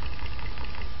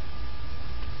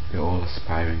 They're all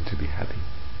aspiring to be happy.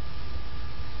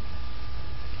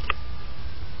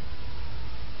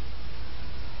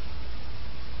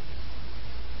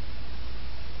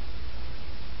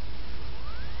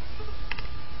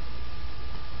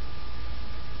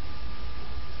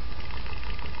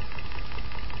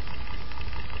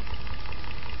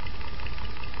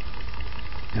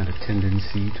 Now the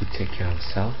tendency to take care of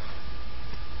self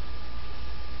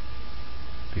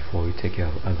Before you take care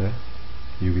of other,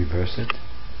 you reverse it,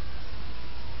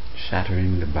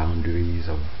 shattering the boundaries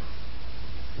of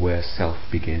where self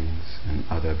begins and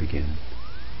other begins.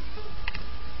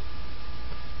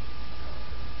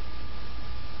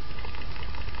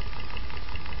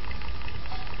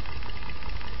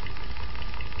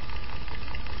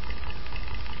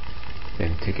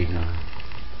 Then taking a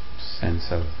sense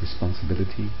of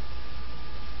responsibility,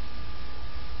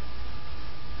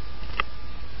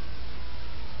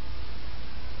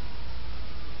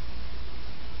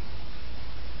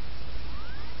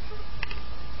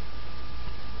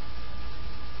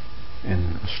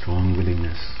 and a strong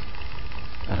willingness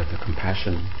out of the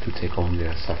compassion to take on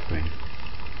their suffering,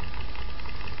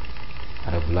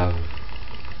 out of love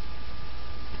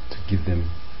to give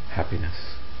them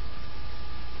happiness.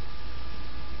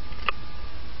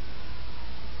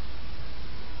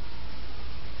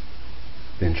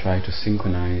 Then try to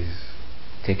synchronize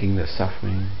taking the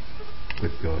suffering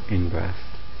with your in-breath,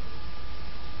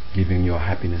 giving your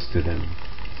happiness to them,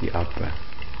 the out-breath.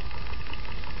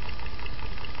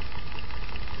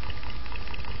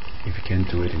 If you can't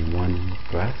do it in one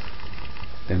breath,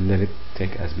 then let it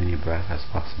take as many breaths as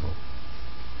possible.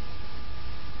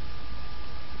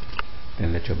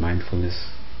 Then let your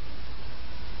mindfulness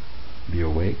be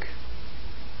awake,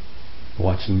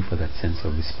 watching for that sense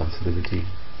of responsibility,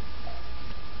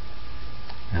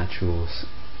 natural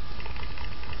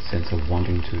sense of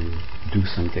wanting to do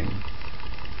something,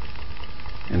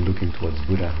 and looking towards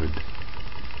Buddhahood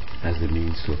as the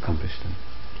means to accomplish them.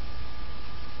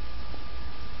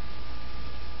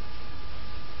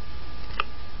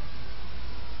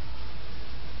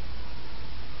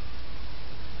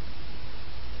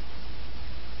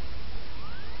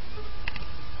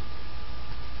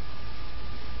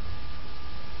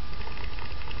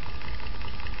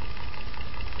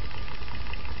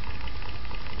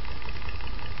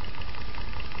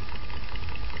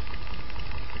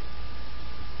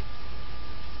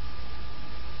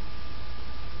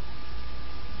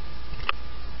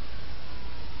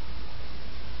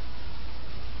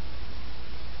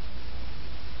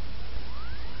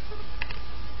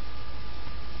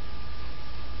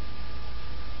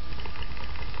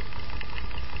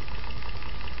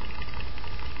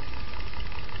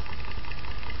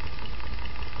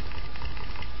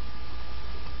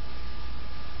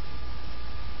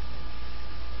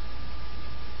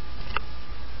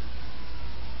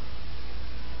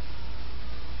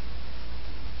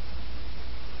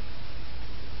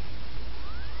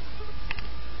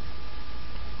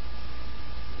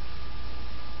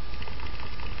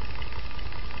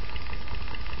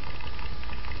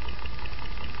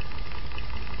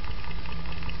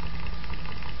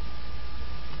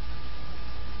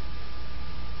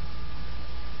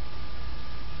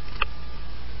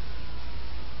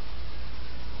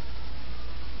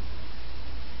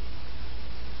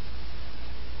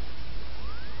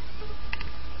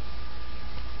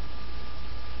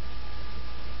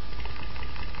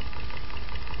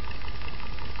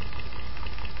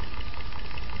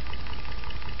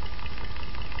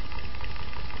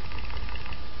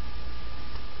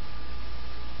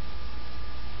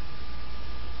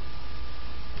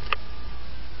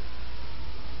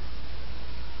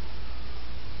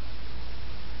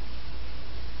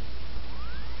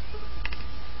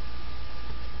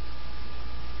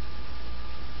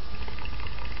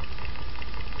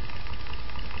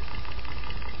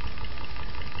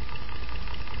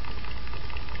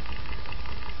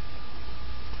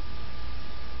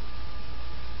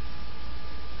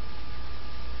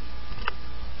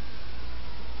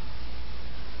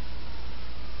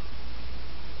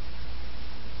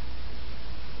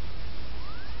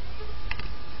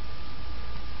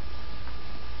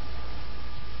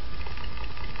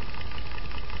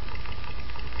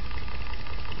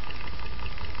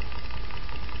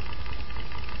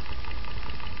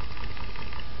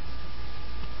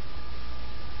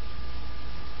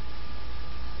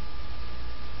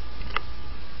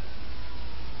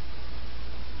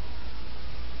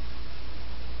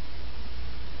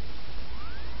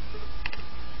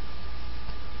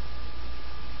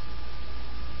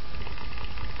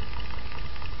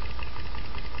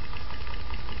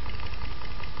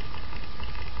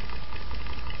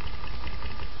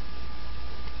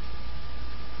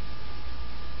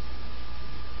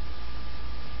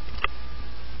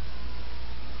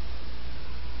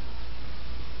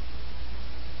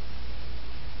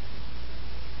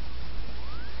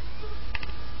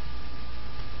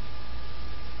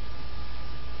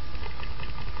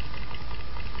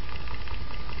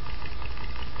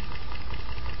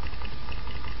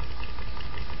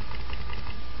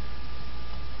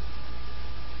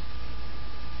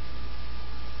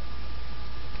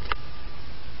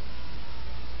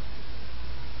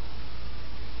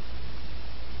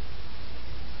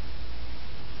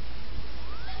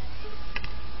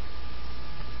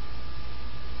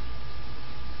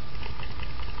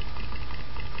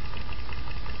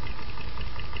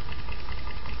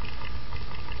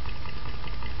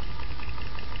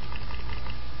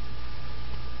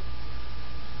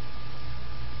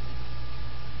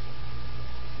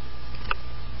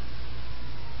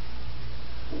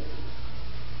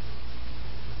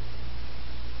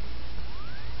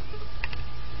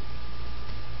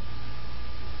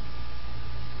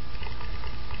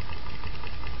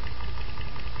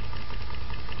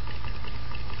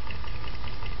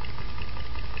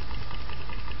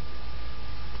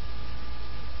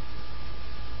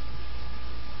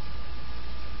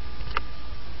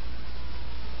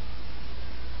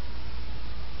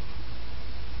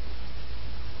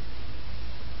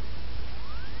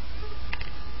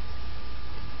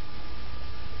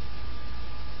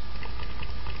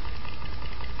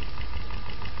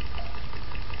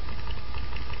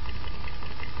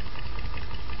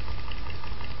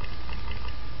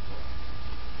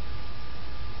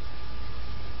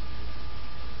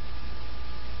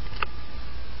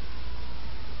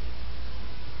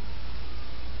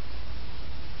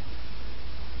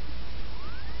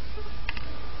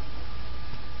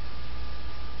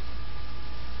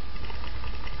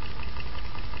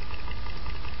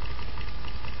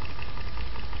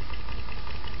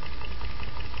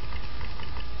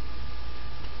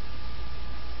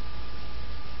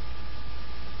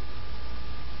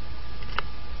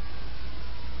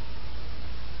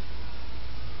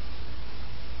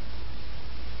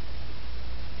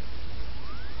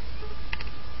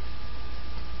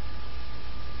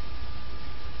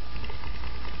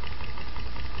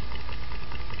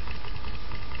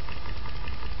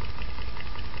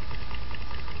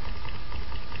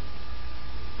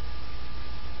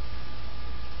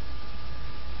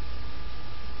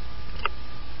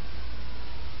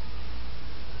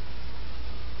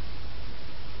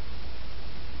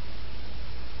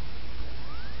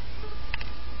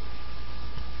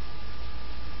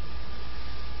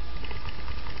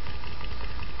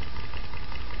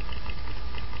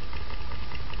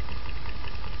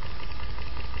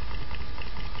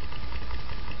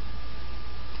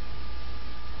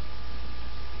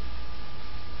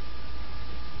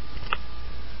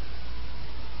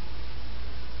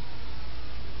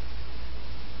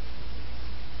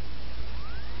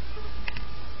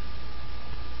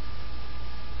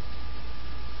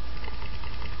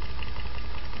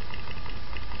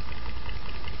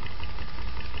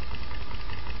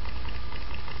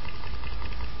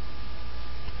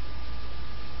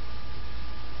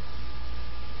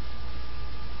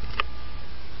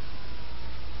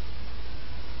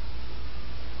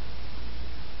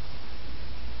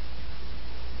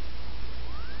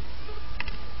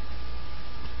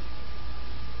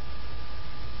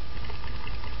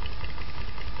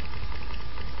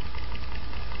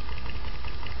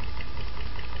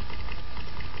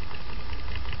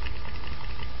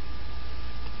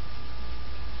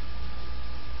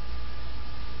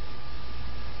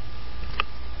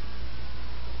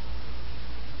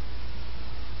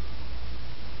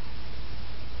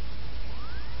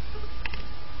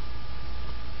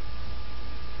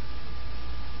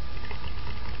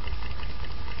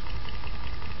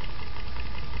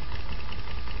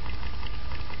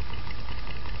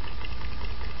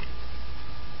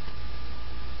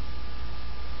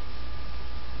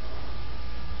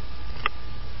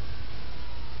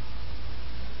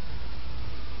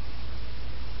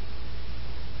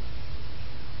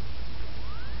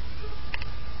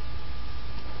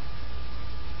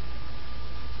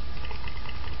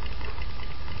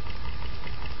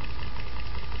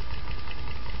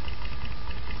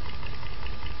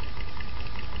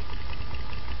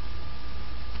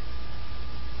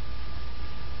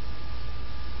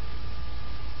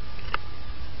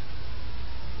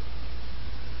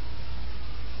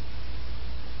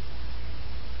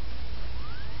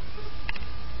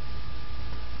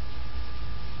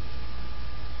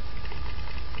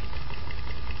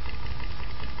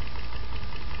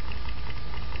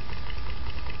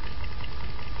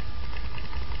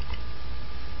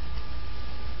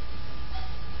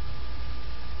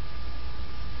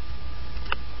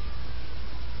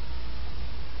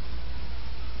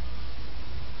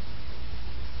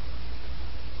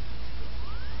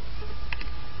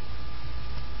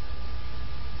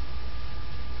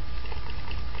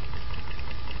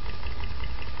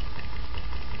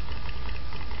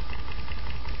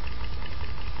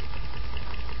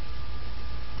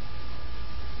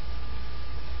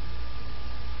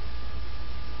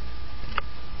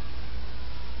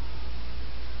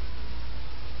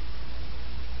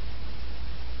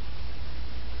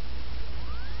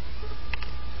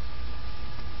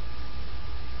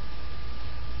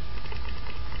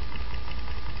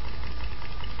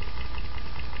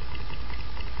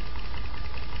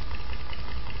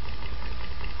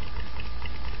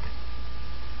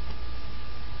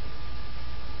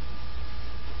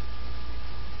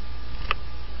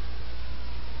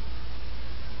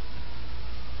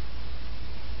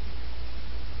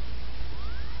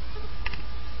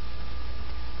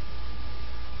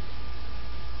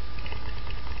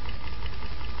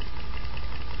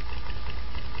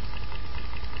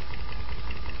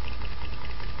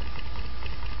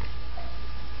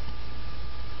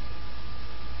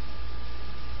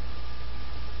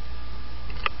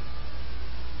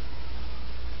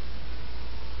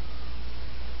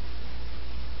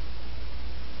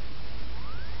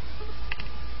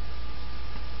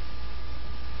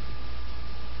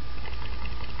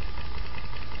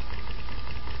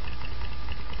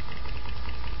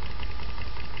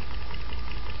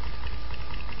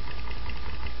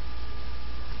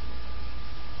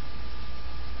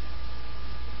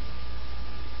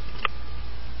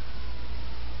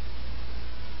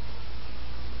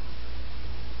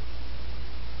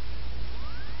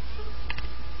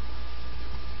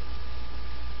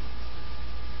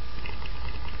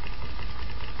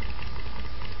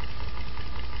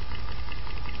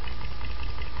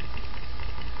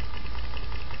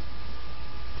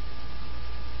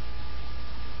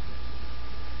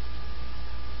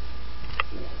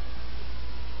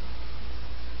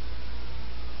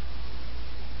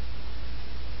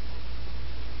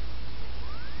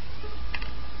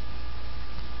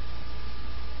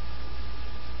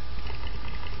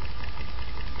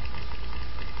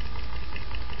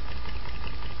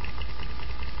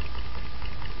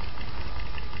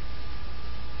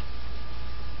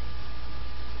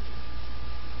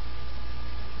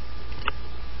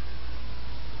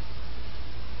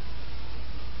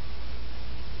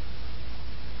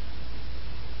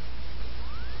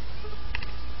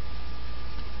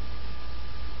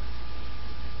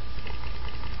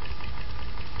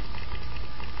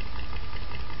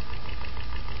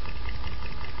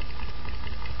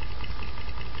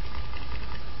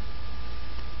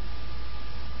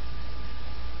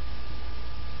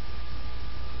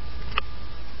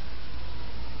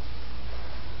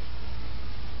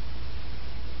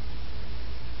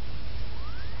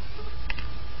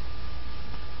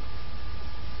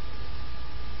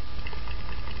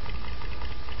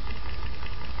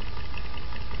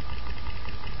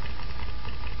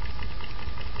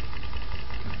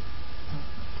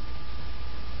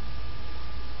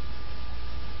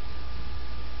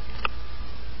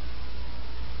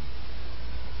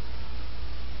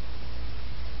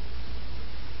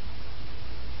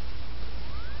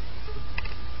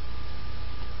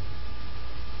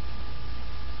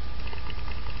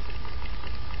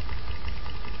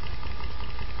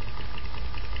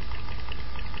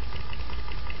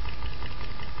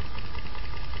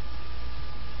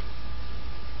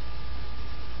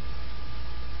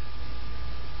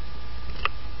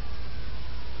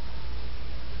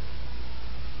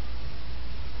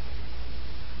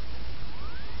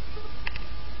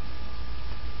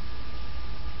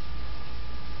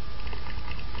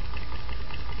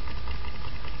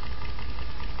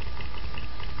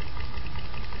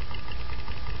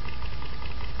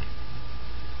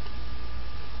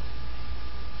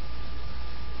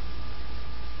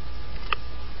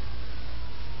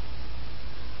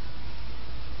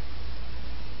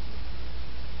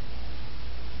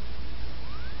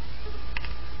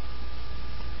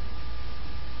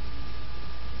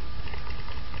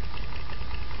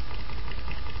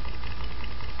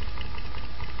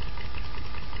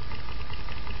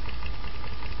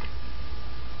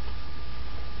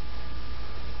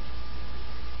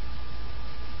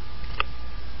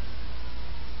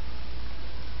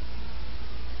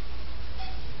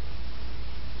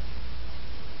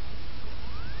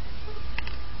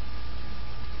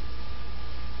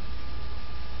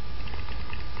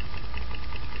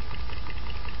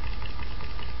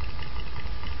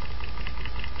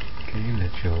 Okay,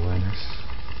 let your awareness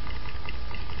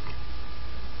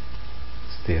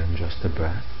stay on just the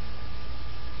breath.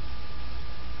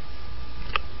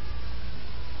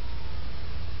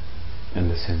 And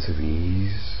the sense of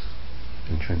ease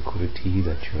and tranquility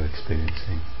that you're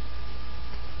experiencing.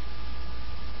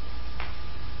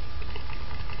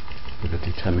 With a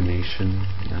determination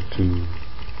not to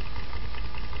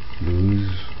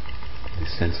lose the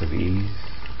sense of ease,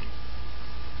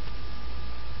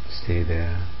 stay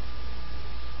there.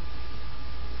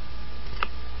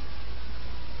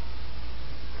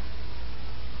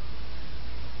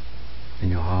 In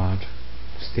your heart,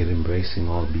 still embracing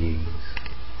all beings.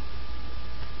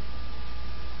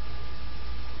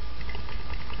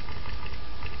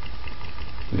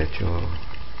 Let your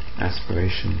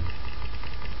aspiration,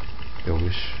 your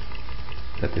wish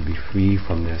that they be free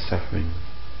from their suffering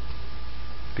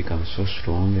become so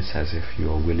strong it's as if you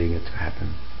are willing it to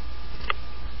happen.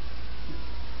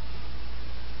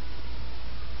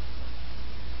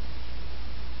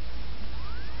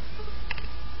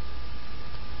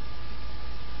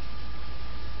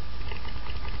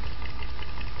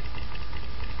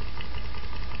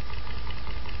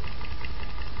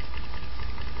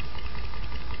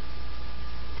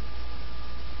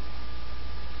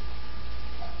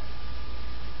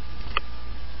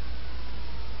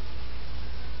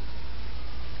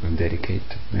 And dedicate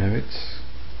the merits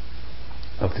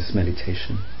of this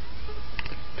meditation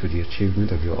to the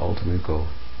achievement of your ultimate goal.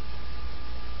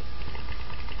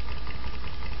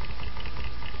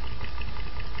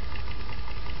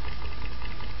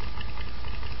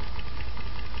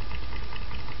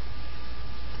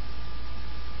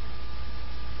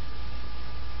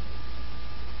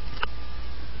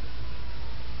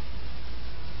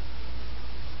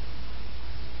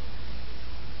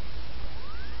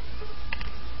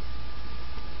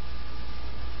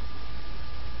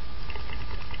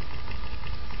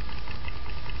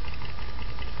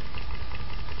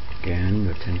 Again,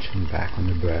 your attention back on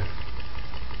the breath.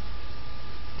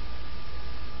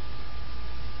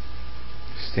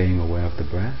 Staying aware of the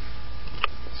breath.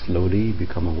 Slowly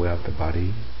become aware of the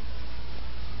body.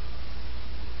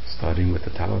 Starting with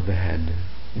the top of the head,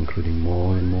 including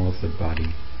more and more of the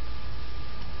body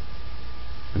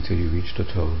until you reach the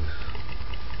toes.